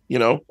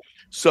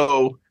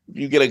 So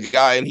you get a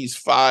guy and he's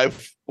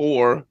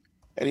 5'4"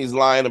 and he's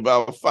lying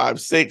about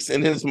 5'6".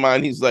 In his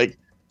mind, he's like,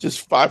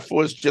 just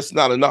 5'4" is just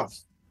not enough.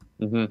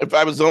 If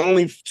I was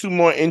only 2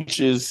 more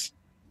inches,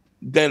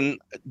 then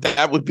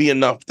that would be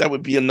enough. That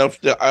would be enough.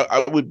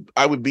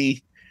 I'd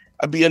be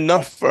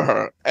enough for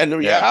her. And the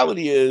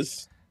reality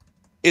is,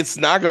 it's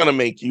not going to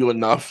make you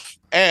enough.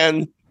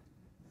 And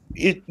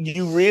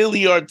you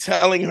really are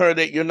telling her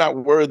that you're not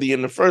worthy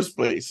in the first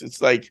place.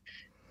 It's like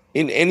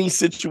in any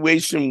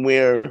situation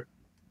where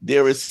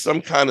there is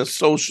some kind of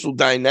social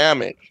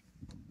dynamic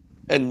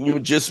and you're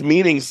just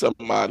meeting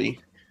somebody,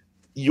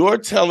 you're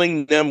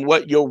telling them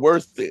what your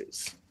worth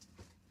is.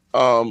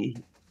 I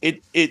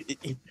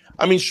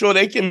mean, sure,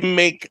 they can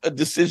make a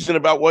decision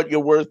about what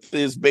your worth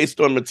is based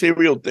on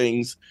material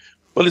things,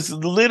 but it's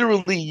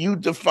literally you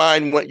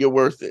define what your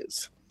worth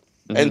is.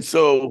 And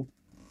so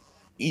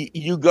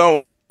you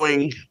going,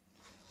 Amanda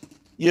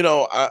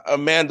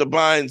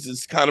Bynes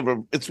is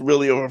it's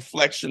really a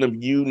reflection of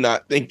you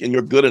not thinking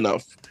you're good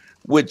enough,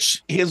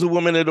 which here's a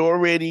woman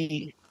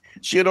that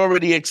she had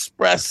already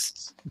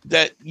expressed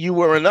that you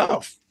were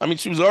enough. I mean,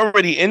 she was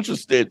already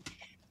interested.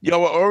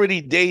 Y'all were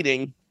already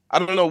dating. I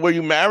don't know. Were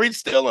you married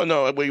still or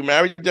no? Were you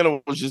married then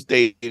or was just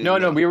dating? No.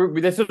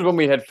 This was when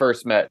we had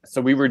first met. So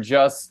we were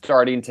just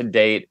starting to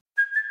date.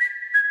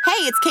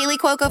 Hey, it's Kaylee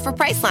Cuoco for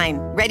Priceline.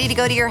 Ready to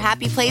go to your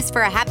happy place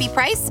for a happy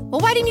price? Well,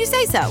 why didn't you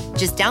say so?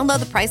 Just download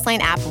the Priceline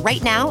app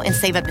right now and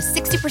save up to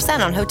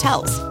 60% on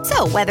hotels.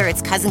 So whether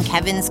it's Cousin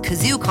Kevin's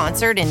Kazoo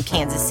Concert in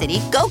Kansas City,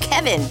 go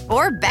Kevin,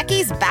 or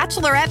Becky's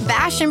Bachelorette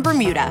Bash in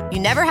Bermuda, you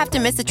never have to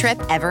miss a trip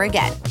ever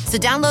again. So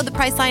download the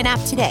Priceline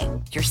app today.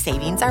 Your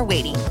savings are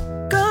waiting.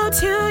 Go to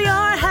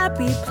your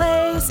happy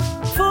place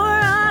for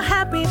a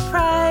happy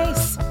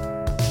price.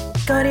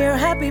 Go to your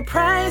happy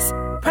price,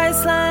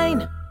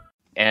 Priceline.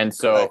 And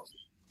so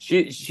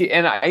she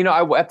and I,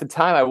 at the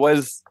time I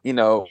was,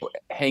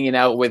 hanging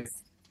out with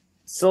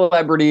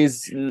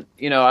celebrities.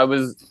 I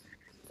was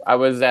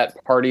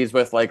at parties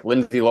with like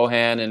Lindsay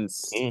Lohan and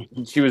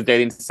she was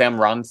dating Sam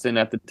Ronson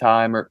at the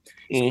time, or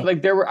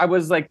like but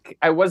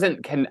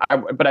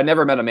I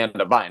never met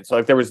Amanda Bynes. So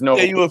like there was no.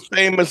 Yeah, you were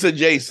famous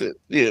adjacent.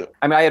 Yeah.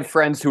 I mean, I had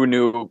friends who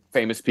knew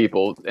famous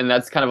people, and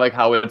that's kind of like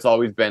how it's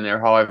always been, or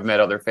how I've met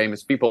other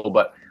famous people.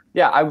 But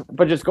yeah,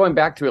 but just going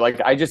back to it,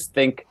 like I just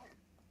think.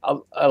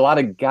 A lot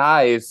of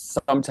guys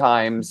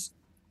sometimes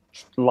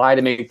lie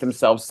to make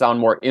themselves sound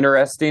more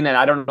interesting, and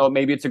I don't know,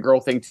 maybe it's a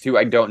girl thing too.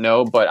 I don't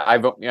know, but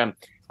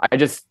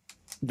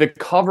the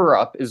cover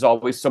up is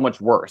always so much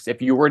worse. If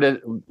you were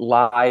to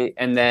lie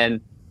and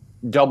then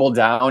double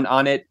down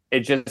on it,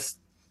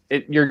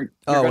 you're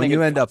when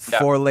you end up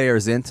 4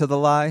 layers into the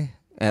lie,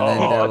 and then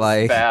they're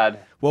like, bad.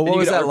 Well, what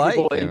was that like?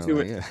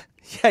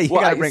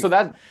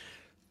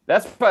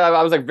 That's why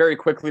I was like very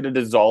quickly to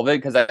dissolve it,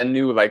 because I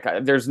knew like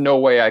there's no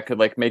way I could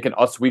like make an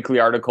Us Weekly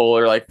article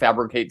or like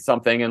fabricate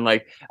something, and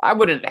like I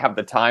wouldn't have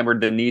the time or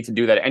the need to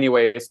do that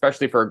anyway,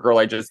 especially for a girl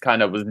I just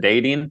kind of was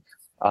dating.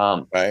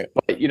 Right.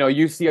 But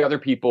you see other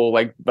people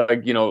like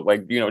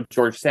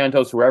George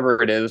Santos,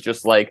 whoever it is,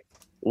 just like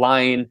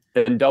lying,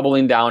 then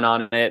doubling down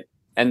on it,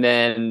 and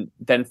then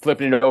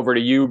flipping it over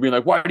to you, being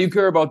like, "Why do you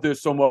care about this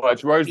so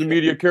much? Why does the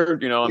media care?"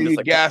 I'm just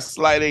like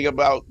gaslighting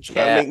about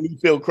trying to make me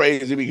feel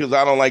crazy because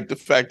I don't like the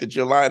fact that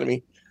you're lying to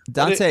me.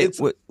 Dante,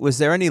 was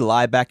there any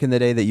lie back in the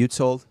day that you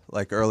told,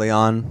 like early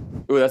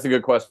on? Ooh, that's a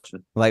good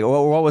question. Like,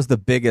 what was the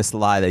biggest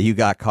lie that you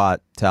got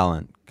caught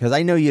telling? Because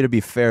I know you to be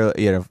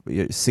fairly,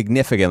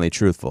 significantly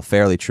truthful,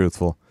 fairly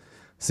truthful,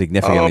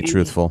 significantly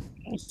truthful.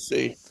 Let's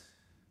see.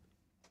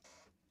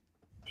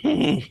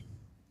 I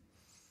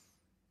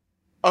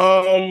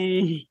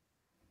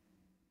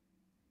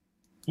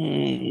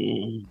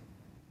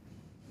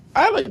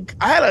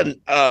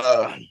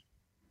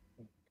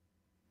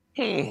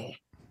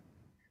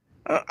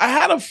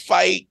had a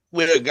fight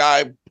where a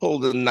guy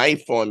pulled a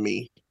knife on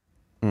me.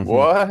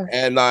 What?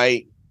 And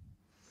I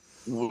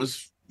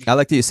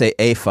like that you say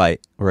a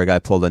fight where a guy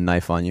pulled a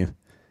knife on you.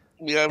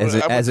 Yeah,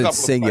 as in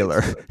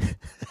singular.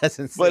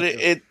 But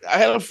I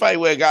had a fight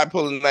where a guy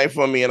pulled a knife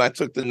on me, and I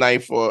took the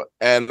knife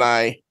and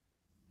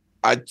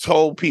I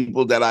told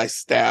people that I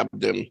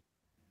stabbed him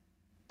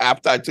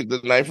after I took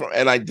the knife,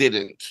 and I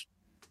didn't.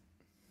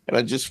 And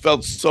I just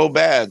felt so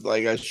bad,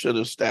 like I should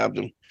have stabbed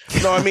him.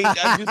 No, I mean,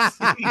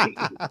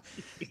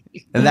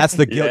 and that's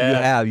the guilt you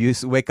have. You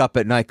wake up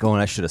at night going,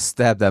 "I should have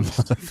stabbed that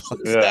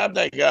motherfucker." Stabbed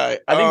that guy.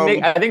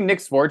 I think Nick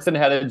Swartzen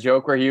had a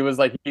joke where he was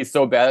like, he's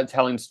so bad at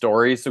telling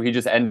stories, so he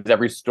just ends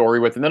every story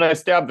with, "And then I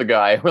stabbed the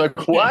guy." We're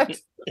like, what?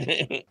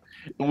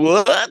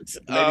 What?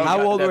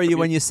 How old were you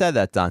when you said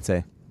that,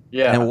 Dante?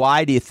 Yeah. And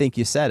why do you think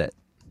you said it?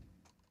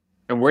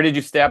 And where did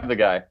you stab the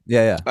guy?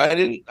 Yeah. I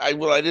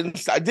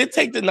did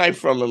take the knife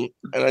from him,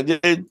 and I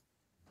did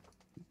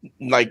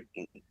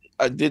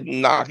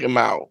knock him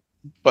out.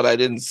 but I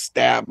didn't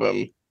stab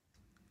him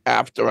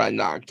after I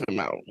knocked him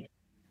out.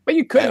 But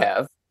you could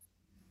have.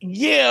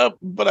 Yeah,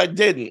 but I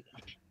didn't.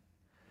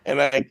 And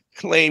I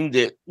claimed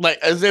it like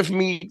as if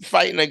me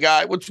fighting a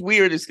guy. What's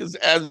weird is because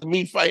as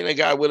me fighting a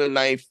guy with a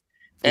knife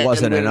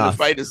wasn't enough. The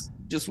fight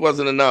just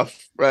wasn't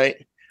enough,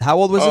 right? How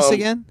old was this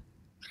again?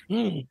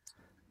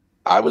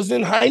 I was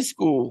in high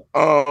school.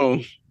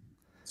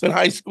 In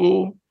high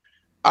school.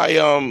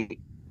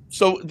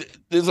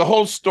 There's a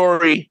whole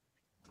story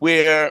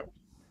where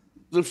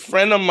the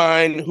friend of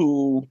mine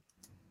who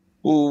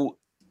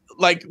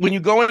like when you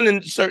go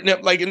in certain,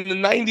 like in the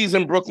 90s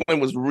in Brooklyn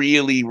was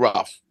really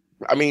rough.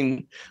 I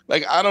mean,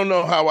 like, I don't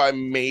know how I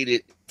made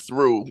it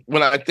through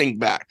when I think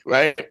back,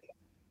 right?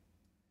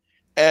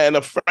 And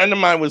a friend of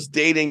mine was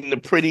dating the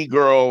pretty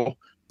girl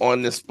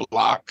on this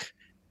block,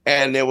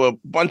 and there were a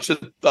bunch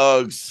of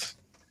thugs,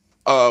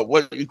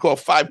 what you call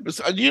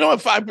 5%. Do you know what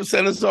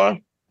 5%ers are?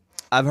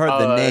 I've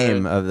heard the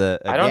name of the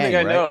I don't gang,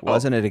 think I know. right?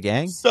 Wasn't it a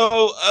gang?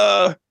 So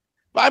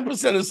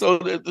 5%ers, so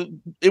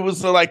it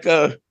was like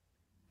there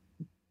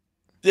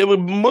were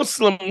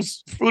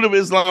Muslims, Fruit of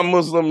Islam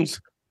Muslims,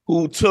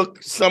 who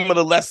took some of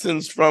the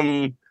lessons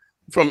from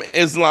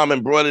Islam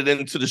and brought it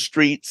into the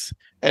streets,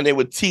 and they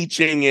were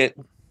teaching it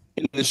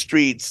in the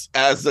streets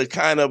as a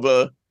kind of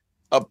a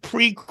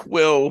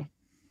prequel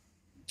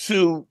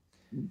to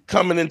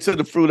coming into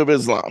the Fruit of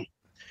Islam.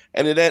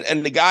 And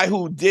the guy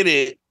who did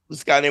it,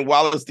 this guy named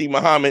Wallace D.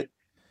 Muhammad,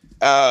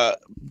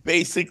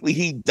 basically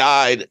he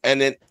died,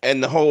 and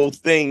the whole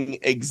thing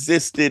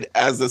existed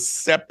as a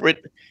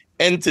separate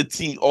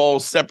entity, all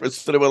separate.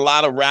 So there were a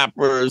lot of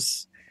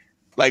rappers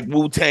like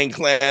Wu-Tang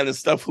Clan and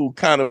stuff who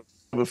kind of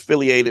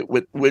affiliated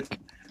with the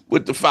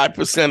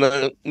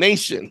 5%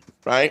 nation,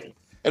 right?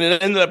 And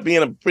it ended up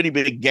being a pretty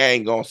big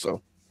gang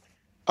also.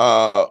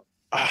 I'm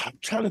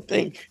trying to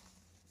think.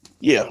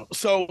 Yeah.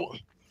 So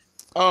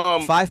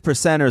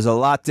 5% is a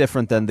lot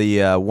different than the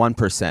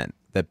 1%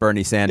 that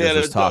Bernie Sanders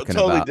was talking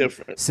totally about.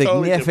 Different.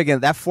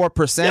 Significant. That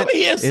 4%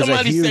 is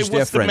a huge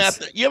difference.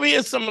 You ever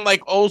hear some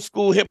like old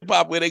school hip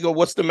hop where they go,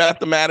 "What's the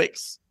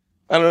mathematics?"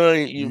 I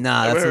don't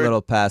know. That's a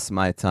little past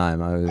my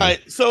time. All right,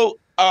 so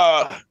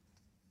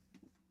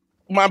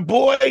my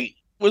boy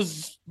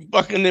was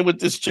fucking in with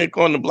this chick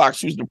on the block.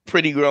 She was the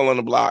pretty girl on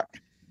the block,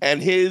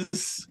 and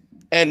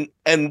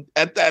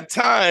at that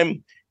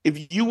time,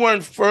 if you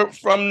weren't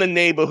from the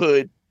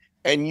neighborhood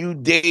and you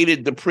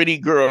dated the pretty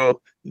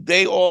girl,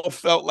 they all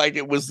felt like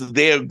it was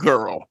their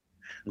girl.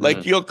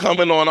 Like, you're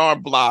coming on our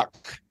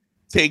block,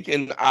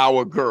 taking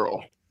our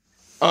girl.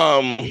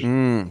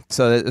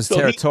 So it was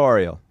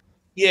territorial.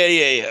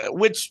 Yeah.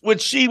 Which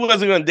she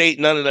wasn't going to date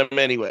none of them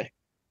anyway.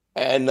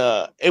 And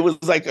it was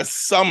like a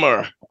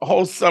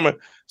whole summer.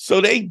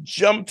 So they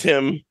jumped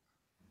him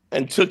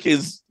and took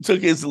his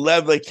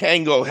leather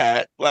Kango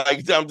hat.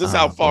 Like, this is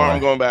how far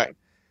I'm going back.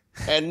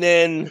 And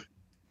then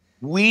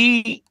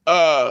we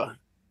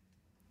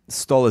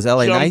stole his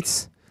LA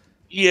Knights.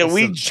 Yeah,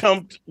 we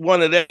jumped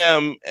one of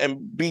them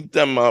and beat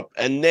them up.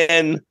 And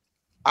then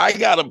I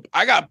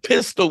got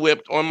pistol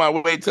whipped on my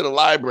way to the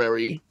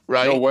library,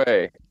 right? No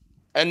way.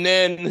 And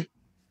then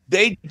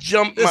they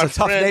jumped my friend. It's a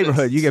tough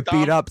neighborhood. You get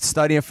beat up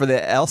studying for the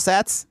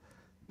LSATs?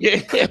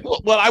 Yeah.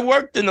 Well, I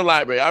worked in the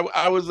library.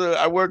 I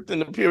worked in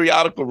the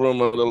periodical room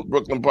of the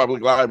Brooklyn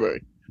Public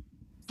Library.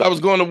 So I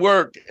was going to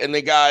work, and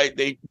the guy,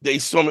 they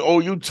saw me, "Oh,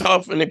 you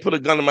tough," and they put a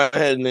gun in my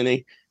head, and then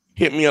they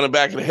hit me on the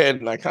back of the head,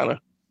 and I kind of...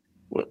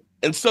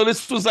 And so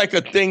this was like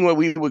a thing where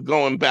we were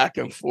going back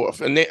and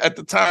forth. And at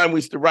the time, we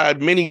used to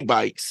ride mini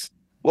bikes.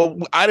 Well,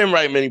 I didn't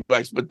ride mini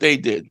bikes, but they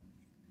did.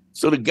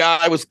 So the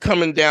guy was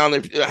coming down.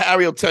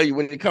 Harry will tell you,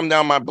 when you come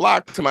down my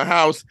block to my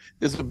house,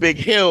 there's a big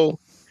hill,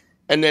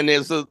 and then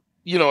there's a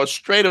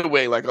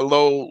straightaway, like a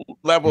low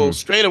level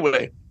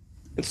straightaway.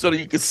 And so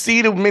you could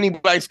see the mini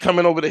bikes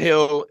coming over the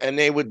hill, and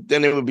they would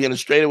be in a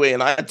straightaway.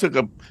 And I took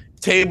a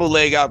table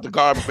leg out the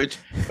garbage,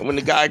 and when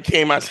the guy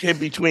came, I hit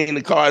between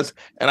the cars,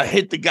 and I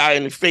hit the guy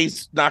in the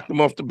face, knocked him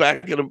off the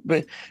back of the,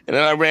 and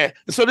then I ran.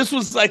 And so this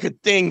was like a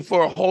thing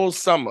for a whole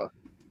summer.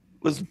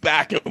 It was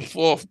back and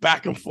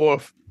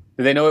forth.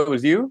 Did they know it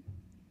was you?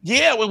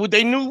 Yeah,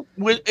 they knew.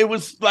 It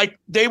was like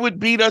they would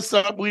beat us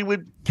up. We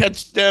would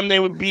catch them. They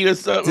would beat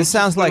us up. This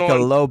sounds like a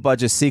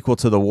low-budget sequel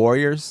to The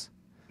Warriors.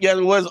 Yeah,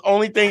 it was.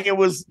 Only thing, it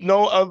was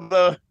no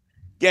other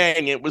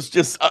gang. It was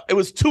just it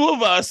was two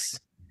of us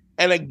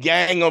and a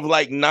gang of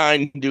like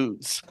 9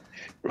 dudes,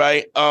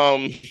 right?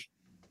 And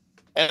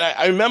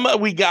I remember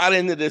we got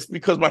into this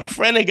because my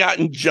friend had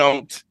gotten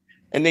jumped,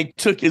 and they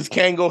took his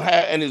Kango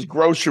hat and his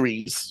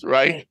groceries,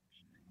 right?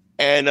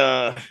 And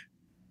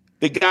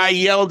the guy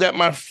yelled at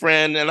my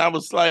friend, and I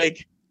was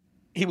like,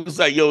 he was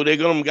like, "Yo, there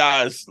go them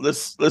guys.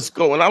 Let's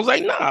go." And I was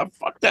like, "Nah,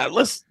 fuck that.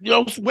 Let's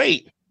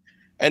wait."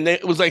 And then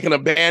it was like an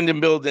abandoned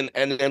building,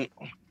 and then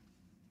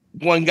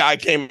one guy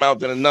came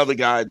out, then another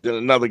guy, then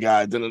another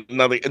guy, then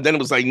another, and then it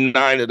was like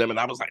 9 of them, and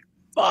I was like,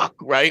 "Fuck,"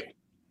 right?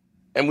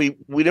 And we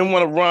didn't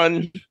want to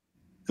run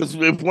because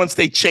once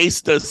they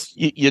chased us,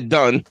 you're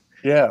done.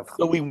 Yeah.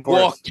 So we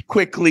walked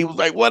quickly. It was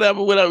like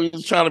whatever. We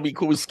was trying to be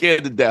cool. We were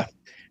scared to death,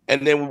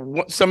 And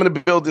then some of the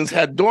buildings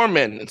had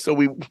doormen, and so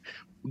we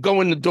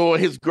go in the door,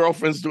 his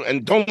girlfriend's door,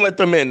 and don't let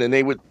them in. And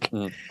they would,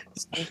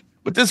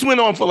 but this went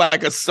on for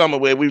like a summer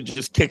where we were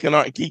just kicking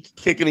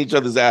each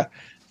other's ass.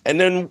 And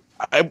then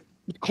I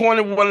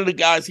cornered one of the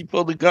guys. He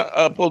pulled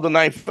the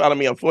knife out of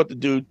me. I fought the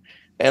dude,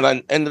 and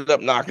I ended up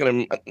knocking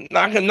him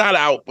not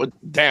out, but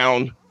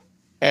down.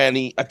 And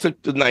I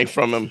took the knife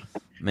from him.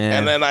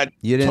 Man, and then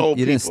you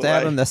didn't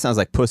stab him. That sounds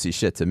like pussy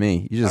shit to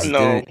me. You just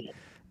didn't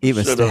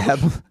even stab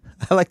him.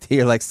 I like to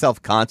hear like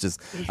self-conscious.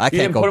 I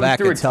can't go back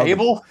and tell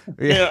table.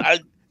 Yeah.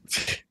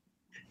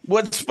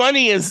 What's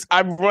funny is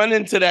I've run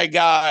into that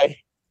guy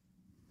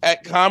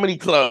at comedy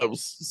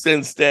clubs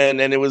since then,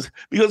 and it was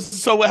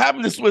so what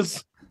happened. This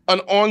was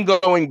an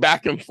ongoing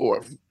back and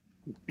forth.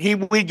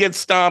 We'd get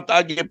stomped,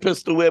 I'd get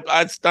pistol whipped,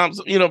 I'd stomp,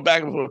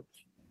 back and forth.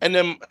 And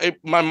then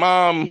my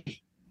mom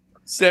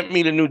sent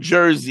me to New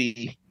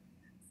Jersey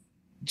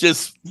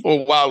just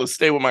for a while to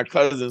stay with my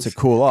cousins to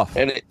cool off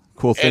and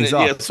cool things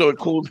off. Yeah, so it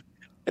cooled.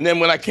 And then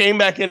when I came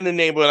back in the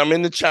neighborhood, I'm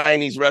in the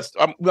Chinese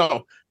restaurant.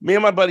 Me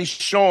and my buddy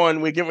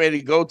Sean, we're getting ready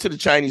to go to the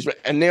Chinese,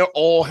 and they're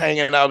all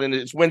hanging out. And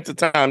it's winter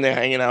time. They're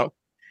hanging out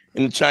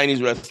in the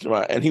Chinese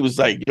restaurant. And he was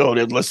like, "Yo,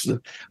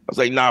 listen." I was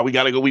like, "Nah, we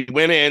gotta go." We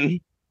went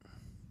in,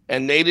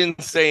 and they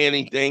didn't say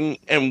anything,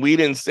 and we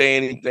didn't say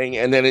anything,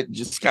 and then it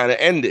just kind of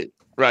ended,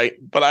 right?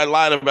 But I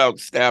lied about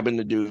stabbing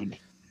the dude.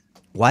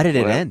 Why did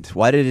it end?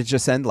 Why did it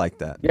just end like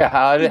that? Yeah,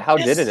 how did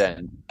it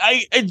end?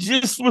 It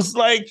just was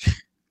like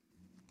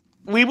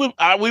we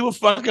were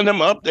fucking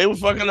them up, they were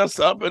fucking us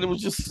up, and it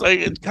was just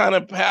like it kind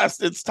of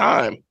passed its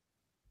time.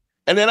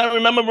 And then I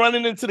remember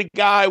running into the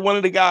guy, one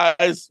of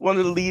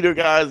the leader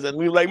guys, and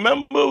we were like,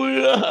 "Remember,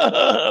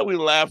 we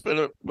were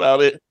laughing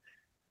about it."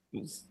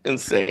 It was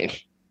insane.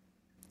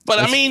 But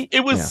I mean,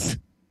 it was.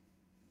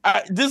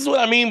 Yeah. This is what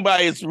I mean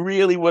by it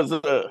really was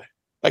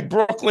like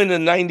Brooklyn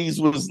in the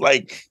 90s was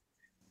like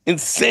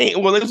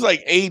insane. Well, it was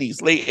like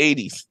 80s, late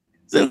 80s.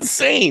 It's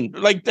insane,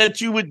 like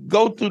that you would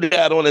go through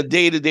that on a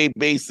day-to-day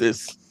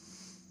basis,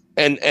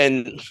 and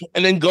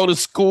then go to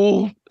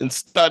school and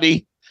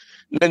study,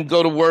 and then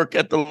go to work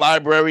at the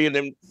library, and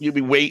then you'd be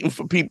waiting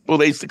for people.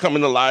 They used to come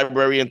in the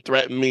library and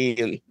threaten me,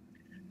 and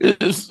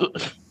it was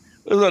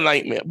a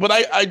nightmare. But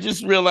I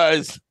just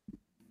realized,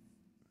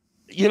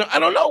 I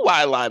don't know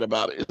why I lied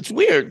about it. It's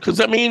weird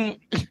because I mean,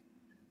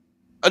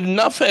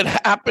 enough had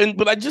happened,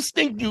 but I just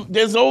think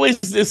there's always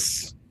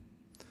this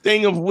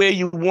thing of where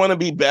you want to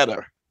be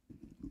better.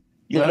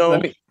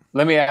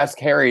 Let me ask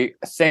Harry,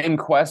 same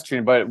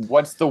question, but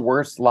what's the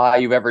worst lie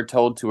you've ever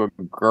told to a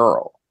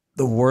girl?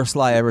 The worst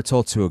lie I ever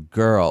told to a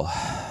girl.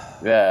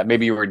 Yeah,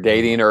 maybe you were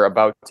dating or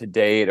about to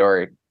date,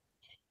 or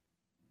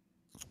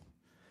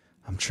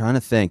I'm trying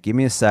to think. Give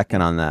me a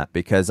second on that,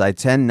 because I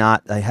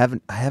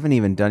haven't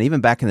even done,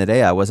 even back in the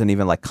day, I wasn't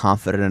even like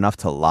confident enough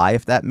to lie,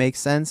 if that makes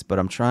sense. But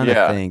I'm trying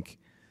to think.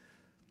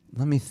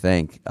 Let me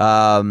think.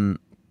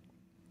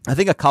 I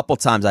think a couple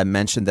times I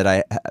mentioned that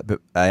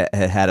I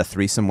had a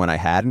threesome when I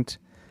hadn't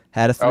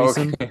had a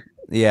threesome. Okay.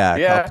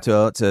 Yeah.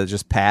 To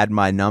just pad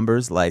my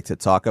numbers, like to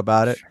talk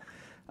about it.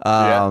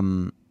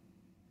 And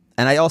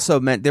I also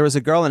there was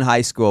a girl in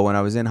high school. When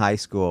I was in high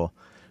school,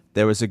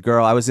 there was a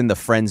girl, I was in the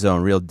friend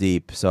zone real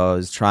deep. So I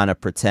was trying to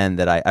pretend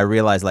that I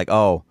realized like,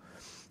 oh,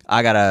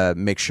 I got to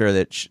make sure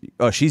that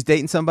she's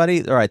dating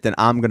somebody. All right, then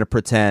I'm going to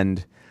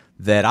pretend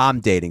that I'm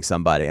dating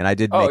somebody. And I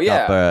did make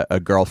up a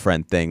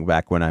girlfriend thing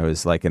back when I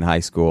was like in high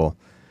school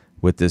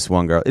with this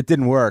one girl. It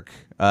didn't work.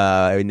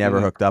 I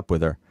never hooked up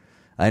with her.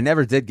 I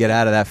never did get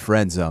out of that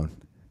friend zone.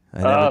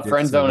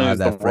 Friend zone is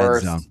the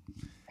worst.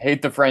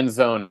 Hate the friend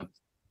zone.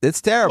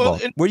 It's terrible.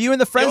 Well, were you in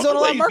the friend zone a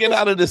lot,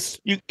 Marcus?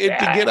 To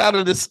get out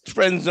of this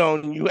friend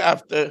zone,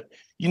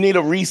 you need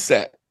a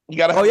reset. You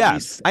gotta have a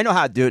reset. I know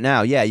how to do it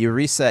now. Yeah, you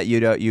reset.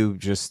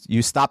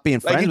 You stop being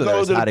friends with her.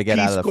 Is how to get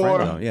out of the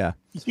friend zone. Yeah.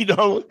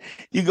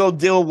 You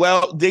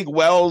go dig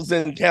wells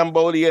in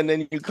Cambodia, and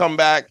then you come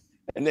back,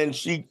 and then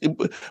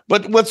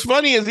but what's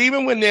funny is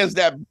even when there's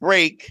that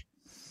break,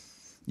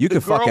 you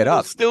can fuck it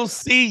up. Still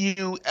see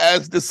you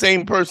as the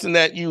same person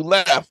that you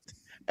left,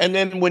 and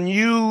then when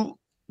you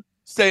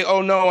say,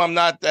 "Oh no, I'm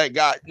not that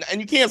guy,"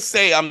 and you can't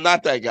say I'm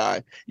not that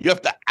guy. You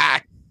have to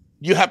act.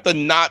 You have to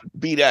not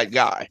be that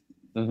guy.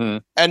 Mm-hmm.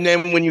 And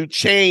then when you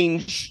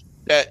change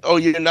that, oh,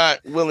 you're not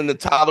willing to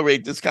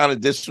tolerate this kind of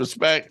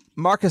disrespect.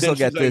 Marcus will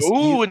get this.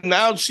 Ooh, and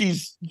now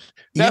she's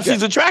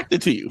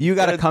attracted to you. You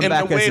got to come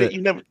back as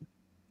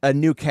a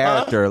new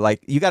character.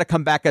 Like you got to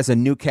come back as a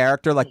new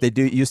character, like they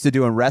used to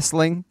do in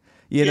wrestling.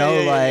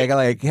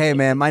 Like, hey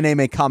man, my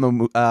name ain't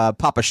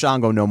Papa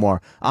Shango no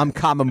more. I'm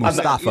Kama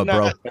Mustafa,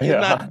 bro.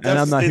 And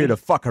I'm not here to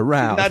fuck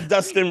around. You're not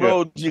Dustin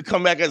Rhodes. You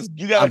come back as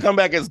come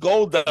back as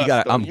Gold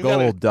Dust. I'm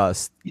Gold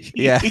Dust.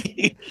 Yeah.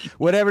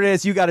 Whatever it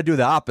is, you got to do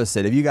the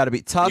opposite. If you got to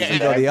be tough, you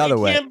go the other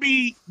way. You can't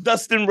be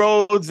Dustin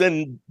Rhodes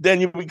and then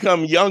you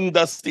become young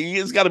Dusty.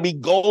 It's got to be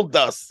Gold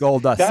Dust.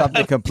 Gold Dust,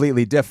 something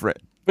completely different.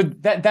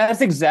 But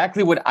that's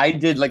exactly what I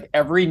did. Like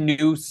every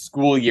new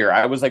school year,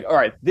 I was like, all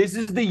right, this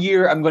is the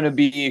year I'm going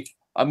to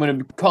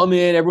come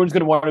in. Everyone's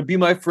going to want to be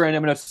my friend.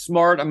 I'm going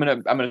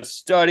to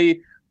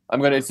study.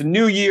 it's a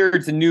new year,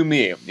 it's a new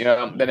me. You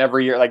know, then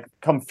every year, like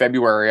come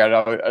February,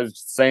 I was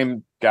the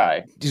same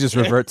guy. You just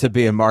revert to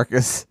being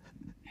Marcus.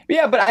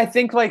 Yeah, but I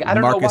think like I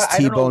don't know why. Marcus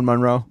T-Bone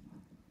Monroe.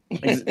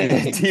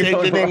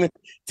 T-Bone.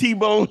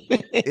 T-Bone.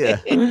 Yeah.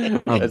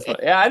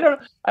 Yeah,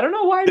 I don't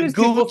know why does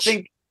people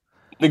think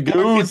the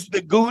gooch.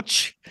 The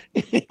gooch.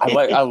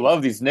 I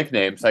love these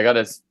nicknames. I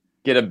gotta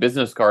get a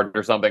business card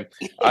or something.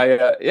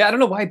 I don't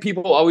know why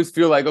people always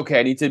feel like, okay,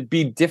 I need to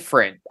be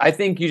different. I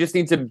think you just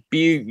need to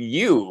be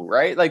you,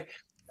 right? Like,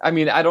 I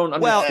mean, I don't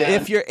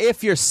understand. Well,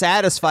 if you're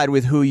satisfied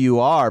with who you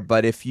are,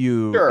 but if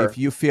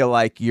you feel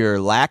like you're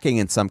lacking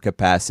in some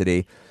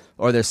capacity,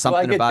 or there's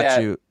something about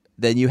you,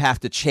 then you have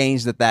to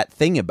change that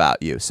thing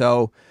about you.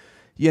 So,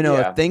 you know,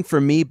 a thing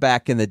for me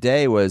back in the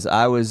day was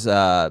I was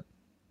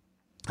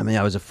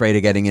afraid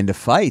of getting into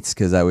fights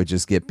because I would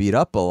just get beat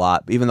up a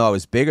lot. Even though I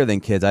was bigger than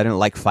kids, I didn't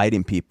like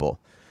fighting people.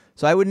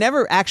 So I would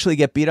never actually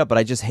get beat up, but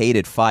I just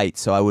hated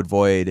fights. So I would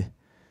avoid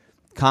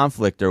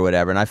conflict or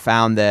whatever. And I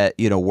found that,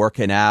 you know,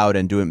 working out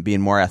and being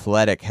more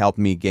athletic helped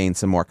me gain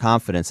some more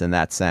confidence in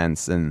that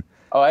sense. And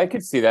I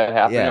could see that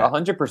happening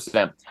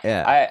 100%.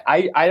 Yeah.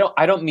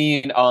 I don't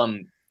mean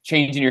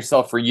changing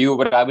yourself for you.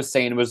 What I was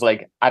saying was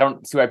like, I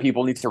don't see why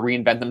people need to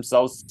reinvent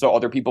themselves so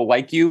other people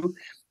like you.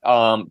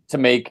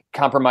 To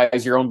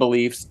compromise your own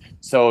beliefs,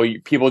 so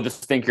people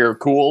just think you're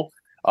cool.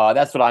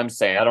 That's what I'm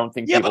saying. I don't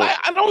think. Yeah, but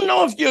I don't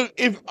know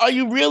if are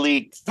you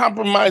really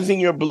compromising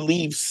your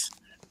beliefs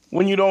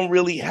when you don't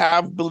really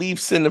have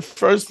beliefs in the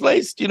first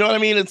place? Do you know what I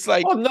mean? It's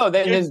like, oh no,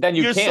 then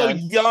you're so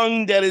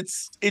young that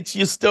it's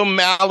you're still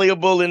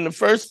malleable in the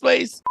first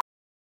place.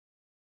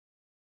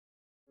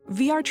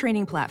 VR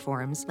training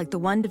platforms, like the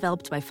one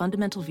developed by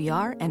Fundamental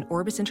VR and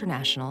Orbis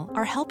International,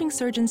 are helping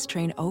surgeons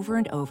train over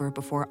and over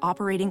before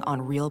operating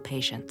on real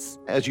patients.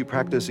 As you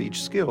practice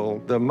each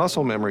skill, the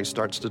muscle memory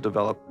starts to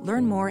develop.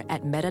 Learn more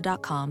at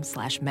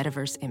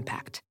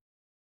meta.com/metaverseimpact.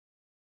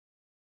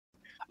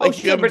 Like,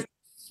 if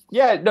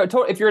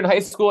you're in high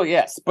school,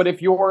 yes. But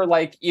if you're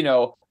like, you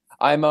know,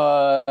 I'm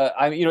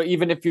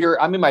even if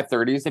I'm in my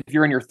 30s, if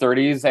you're in your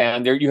 30s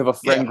and you have a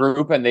friend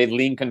group and they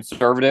lean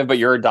conservative, but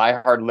you're a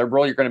diehard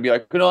liberal, you're going to be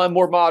like, no, I'm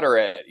more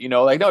moderate, you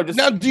know, like, no, just.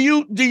 Now, do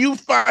you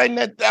find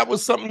that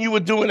was something you were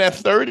doing at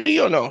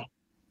 30 or no?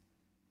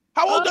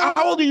 How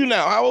old are you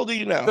now?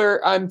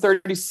 I'm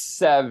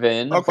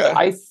 37. Okay. But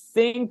I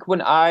think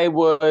when I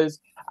was,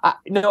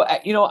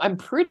 I'm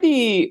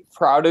pretty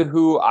proud of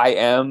who I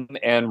am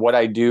and what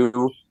I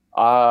do.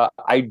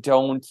 I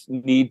don't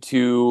need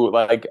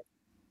to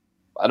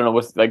I don't know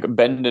what's like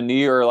bend a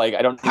knee or like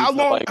I don't.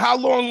 How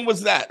long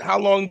was that? How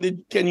long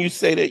can you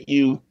say that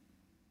you've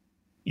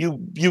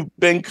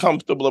been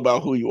comfortable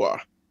about who you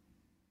are?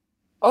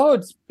 Oh,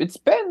 it's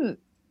been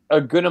a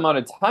good amount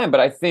of time, but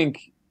I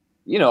think,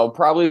 you know,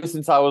 probably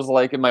since I was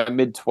like in my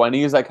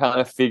mid-20s, I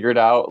kind of figured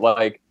out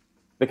like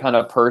the kind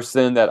of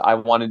person that I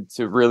wanted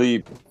to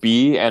really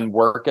be and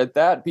work at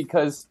that.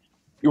 Because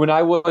when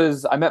I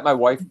met my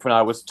wife when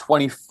I was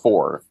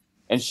 24.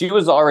 And she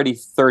was already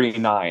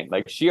 39.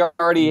 Like she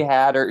already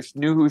she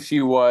knew who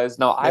she was.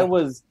 Now I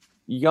was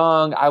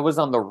young. I was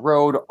on the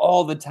road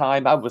all the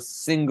time. I was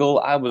single.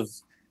 I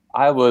was,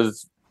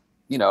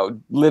 you know,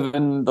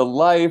 living the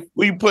life.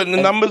 Were you putting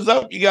the numbers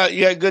up? You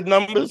had good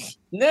numbers?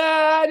 Nah,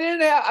 I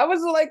didn't have. I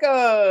was like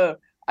I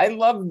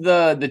loved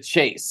the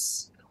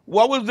chase.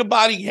 What was the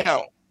body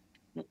count?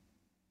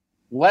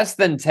 Less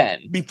than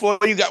 10. Before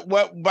you got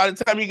what? By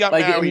the time you got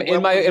like married,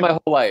 in my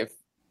whole life.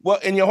 Well,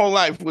 in your whole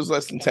life was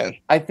less than 10.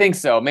 I think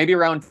so. Maybe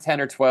around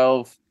 10 or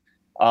 12.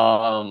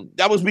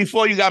 That was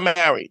before you got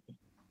married.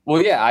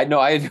 Well, yeah, I know.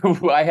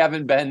 I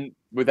haven't been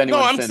with anyone.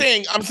 No, I'm since.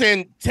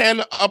 saying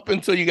 10 up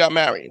until you got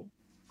married.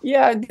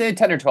 Yeah,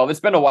 10 or 12. It's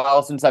been a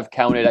while since I've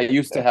counted. I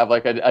used to have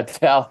like a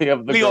tally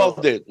of the girls.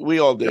 We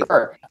all did.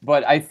 Sure.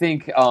 But I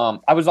think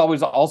I was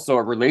always also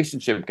a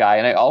relationship guy,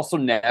 and I also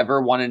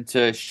never wanted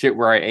to shit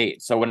where I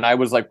ate. So when I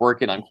was like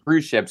working on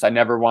cruise ships, I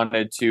never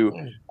wanted to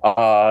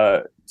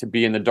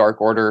be in the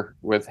Dark Order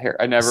with hair.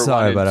 I never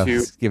wanted to. I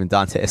was giving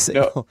Dante a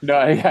signal. No,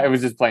 I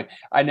was just playing.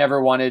 I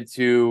never wanted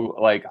to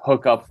like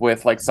hook up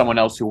with like someone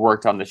else who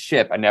worked on the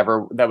ship.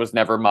 That was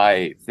never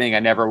my thing. I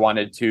never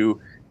wanted to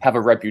have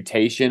a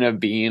reputation of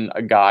being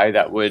a guy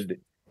that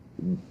would,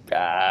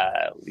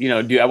 I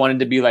wanted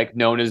to be like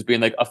known as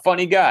being like a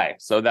funny guy.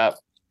 So that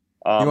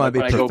you want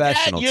to be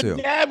professional too. Your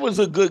dad was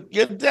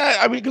your dad.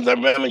 I mean, because I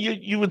remember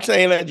you were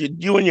saying that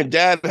you and your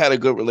dad had a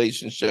good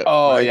relationship.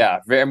 Oh right? Yeah,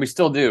 and we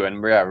still do.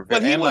 And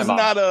but he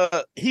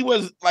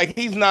was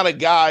he's not a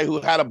guy who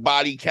had a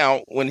body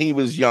count when he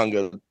was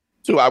younger.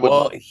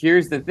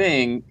 Here's the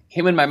thing.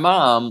 Him and my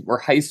mom were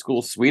high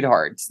school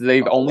sweethearts.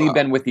 They've only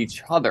been with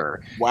each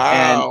other.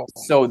 Wow. And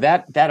so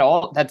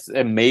that's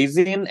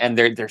amazing. And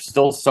they're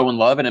still so in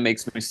love, and it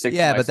makes me sick.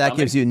 Yeah, but that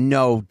gives you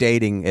no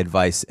dating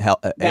advice,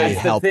 helpful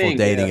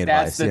dating advice.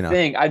 That's the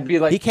thing. I'd be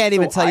like, he can't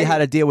even tell you how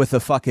to deal with a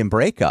fucking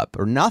breakup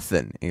or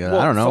nothing. I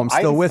don't know. I'm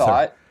still with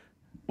her.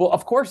 Well,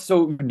 of course.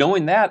 So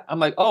knowing that, I'm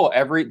like, oh,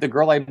 the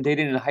girl I'm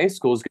dating in high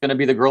school is going to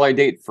be the girl I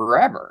date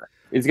forever.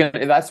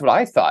 That's what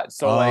I thought.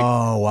 So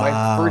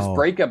my first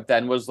breakup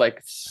then was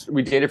like,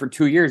 we dated for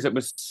 2 years. It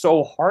was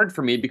so hard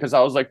for me because I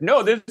was like,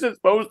 no, this is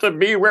supposed to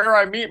be where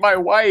I meet my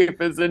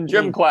wife is in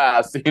gym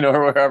class,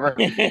 or whatever.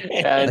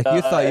 And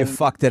you thought you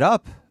fucked it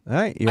up,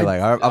 right? You're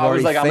I've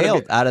already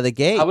failed out of the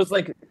gate. I was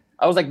like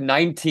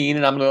 19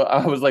 and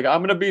I was like,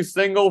 I'm going to be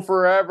single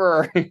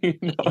forever.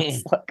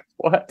 It's like,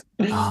 what?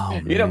 Oh,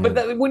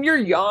 but when you're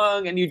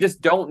young and you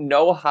just don't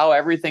know how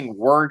everything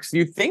works,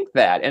 you think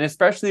that. And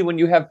especially when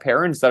you have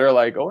parents that are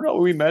like, oh no,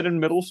 we met in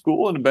middle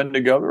school and have been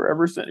together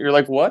ever since. You're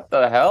like, what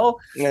the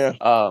hell?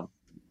 Yeah.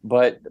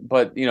 But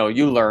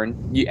you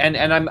learn,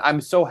 and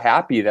I'm so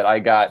happy that I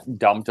got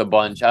dumped a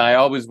bunch. And I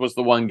always was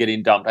the one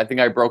getting dumped. I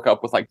think I broke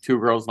up with like 2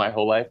 girls my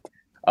whole life.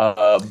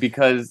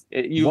 Because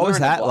what was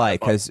that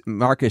like? Because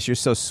Marcus, you're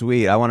so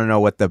sweet. I want to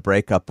know what the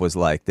breakup was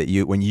like. Had to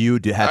do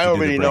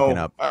the breaking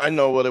up. I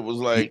know what it was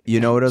like. You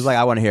know what it was like.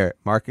 I want to hear it,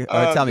 Marcus.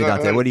 Tell me,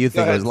 Dante. What do you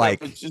think it was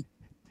like? It's just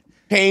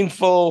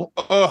painful.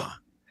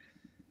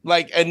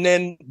 And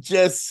then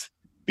just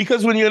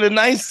because when you're the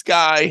nice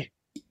guy,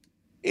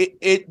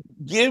 it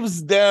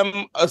gives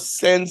them a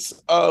sense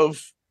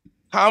of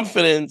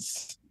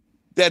confidence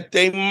that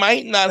they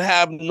might not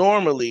have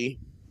normally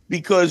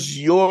because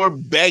you're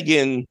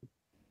begging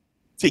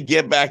to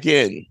get back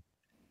in.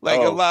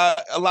 A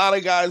lot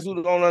of guys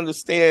who don't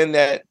understand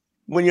that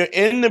when you're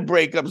in the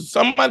breakup,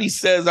 somebody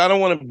says, I don't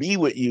want to be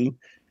with you.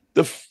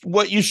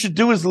 What you should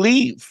do is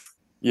leave.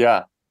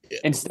 Yeah.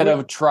 Instead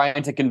of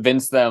trying to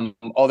convince them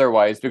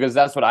otherwise, because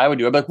that's what I would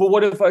do. I'm like, well,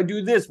 what if I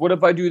do this? What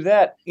if I do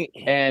that?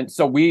 And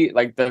so we,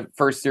 like the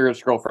first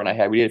serious girlfriend I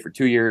had, we dated for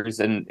 2 years,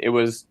 and it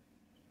was,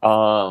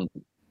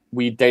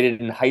 we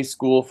dated in high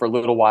school for a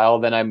little while.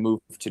 Then I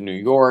moved to New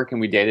York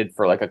and we dated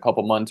for like a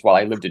couple months while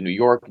I lived in New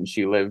York and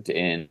she lived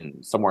in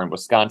somewhere in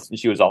Wisconsin.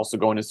 She was also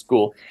going to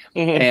school.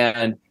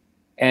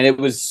 And it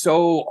was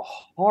so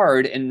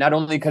hard. And not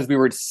only because we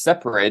were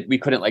separate, we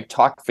couldn't like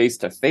talk face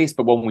to face,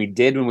 but when we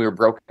were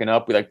broken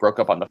up, we like broke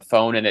up on the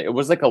phone. And it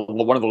was like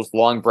one of those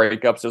long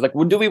breakups. It was like,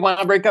 well, do we want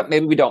to break up?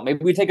 Maybe we don't.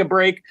 Maybe we take a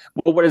break.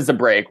 Well, what is the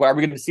break? Well, are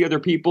we going to see other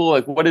people?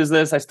 Like, what is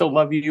this? I still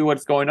love you.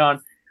 What's going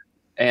on?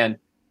 And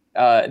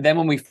then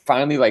when we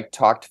finally like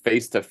talked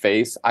face to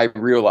face, I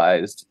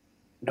realized,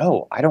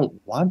 no, I don't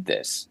want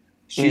this.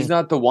 She's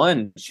not the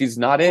one. She's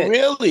not it.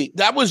 Really?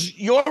 That was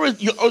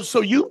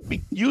so you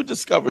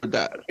discovered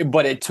that.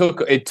 But it took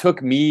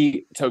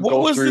me to go through.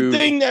 What was the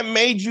thing that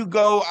made you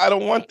go, I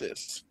don't want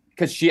this?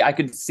 Because I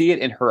could see it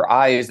in her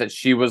eyes that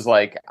she was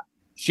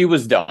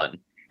done.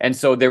 And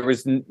so there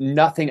was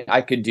nothing I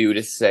could do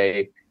to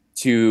say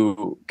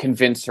to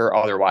convince her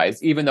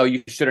otherwise, even though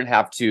you shouldn't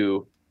have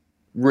to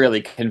really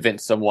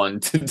convince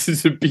someone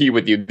to be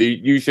with you.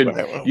 You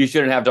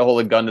shouldn't have to hold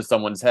a gun to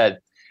someone's head.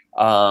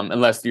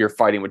 Unless you're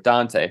fighting with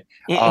Dante.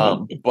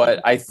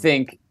 But I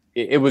think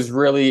it was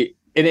really,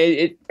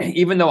 it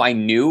even though I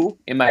knew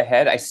in my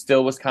head, I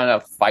still was kind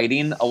of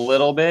fighting a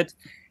little bit.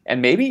 And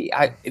maybe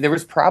there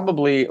was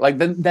probably like,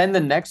 then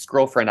the next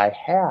girlfriend I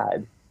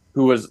had,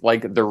 who was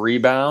like the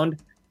rebound,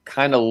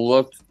 kind of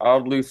looked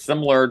oddly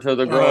similar to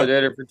the girl I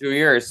dated for 2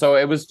 years. So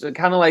it was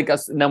kind of like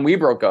us. And then we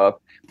broke up,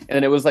 and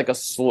then it was like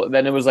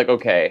then it was like,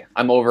 okay,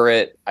 I'm over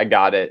it. I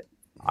got it.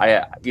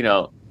 I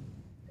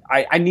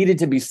needed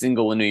to be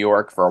single in New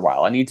York for a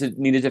while. I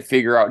needed to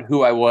figure out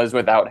who I was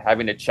without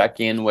having to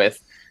check in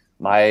with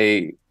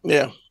my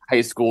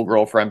high school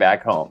girlfriend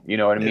back home. You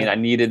know what I mean? I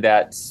needed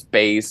that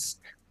space.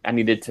 I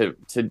needed to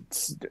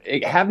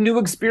have new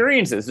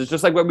experiences. It's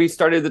just like what we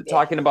started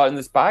talking about in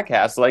this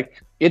podcast.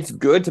 Like, it's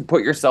good to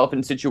put yourself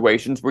in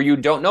situations where you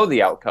don't know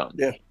the outcome.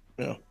 Yeah,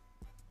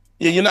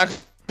 you're not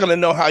gonna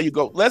know how you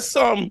go. Let's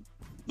shut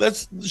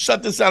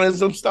this down. There's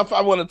some stuff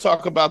I want to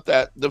talk about,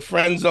 that the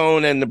friend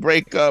zone and the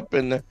breakup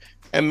and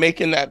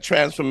making that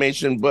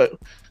transformation. But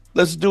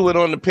let's do it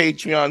on the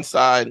Patreon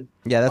side.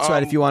 Yeah, that's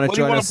right. If you want to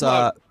join us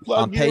plug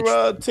on your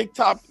Patreon,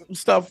 TikTok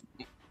stuff.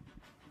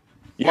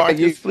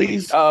 Marcus,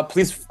 please.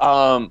 Please.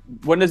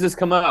 When does this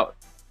come out?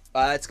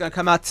 It's going to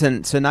come out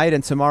tonight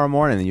and tomorrow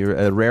morning. You're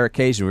a rare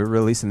occasion. We're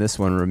releasing this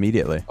one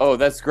immediately. Oh,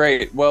 that's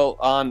great. Well,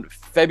 on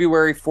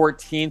February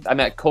 14th, I'm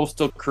at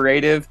Coastal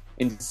Creative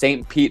in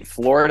St. Pete,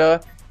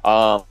 Florida.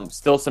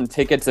 Still some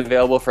tickets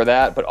available for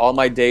that, but all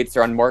my dates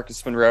are on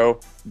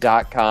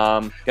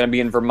marcusmonroe.com. Going to be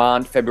in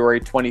Vermont February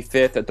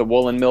 25th at the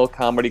Woolen Mill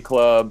Comedy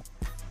Club.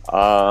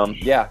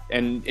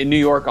 And in New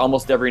York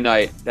almost every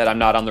night that I'm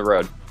not on the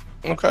road.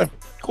 Okay,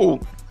 cool.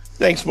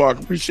 Thanks, Mark.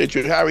 Appreciate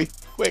you. Harry,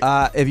 quick.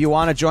 If you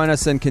want to join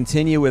us and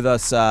continue with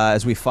us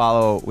as we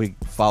follow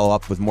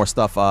up with more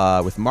stuff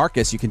with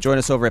Marcus, you can join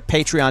us over at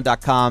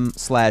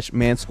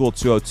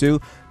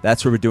patreon.com/manschool202.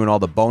 That's where we're doing all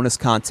the bonus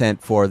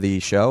content for the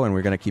show, and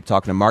we're going to keep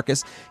talking to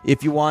Marcus.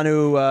 If you want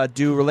to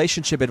do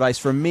relationship advice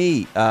from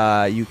me,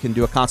 you can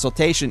do a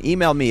consultation.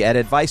 Email me at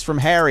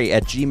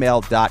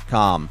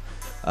adviceFromHarry@gmail.com.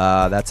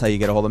 That's how you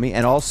get a hold of me.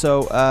 And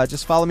also,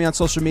 just follow me on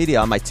social media,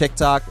 on my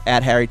TikTok,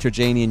 at Harry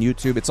Turjanian,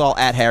 YouTube. It's all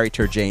at Harry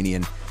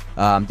Turjanian.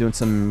 I'm doing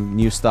some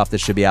new stuff that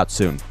should be out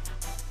soon.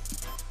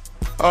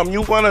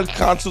 You want a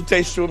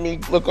consultation with me,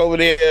 look over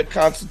there at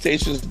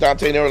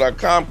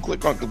consultationsdantenero.com,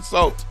 click on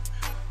consult.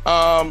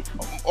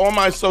 All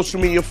my social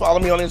media, follow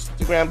me on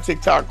Instagram,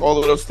 TikTok, all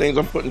of those things.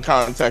 I'm putting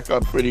content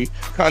up pretty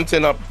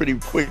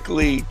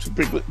quickly,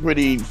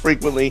 pretty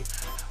frequently.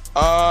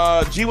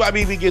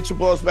 GYBB, get your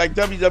balls back.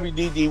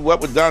 WWDD,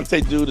 what would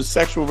Dante do? The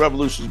sexual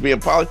revolution is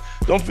being polished.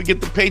 Don't forget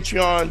the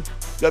Patreon,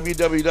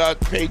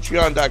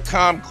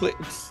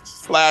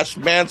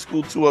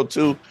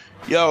 www.patreon.com/manschool202.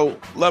 Yo,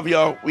 love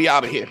y'all. We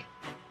out of here.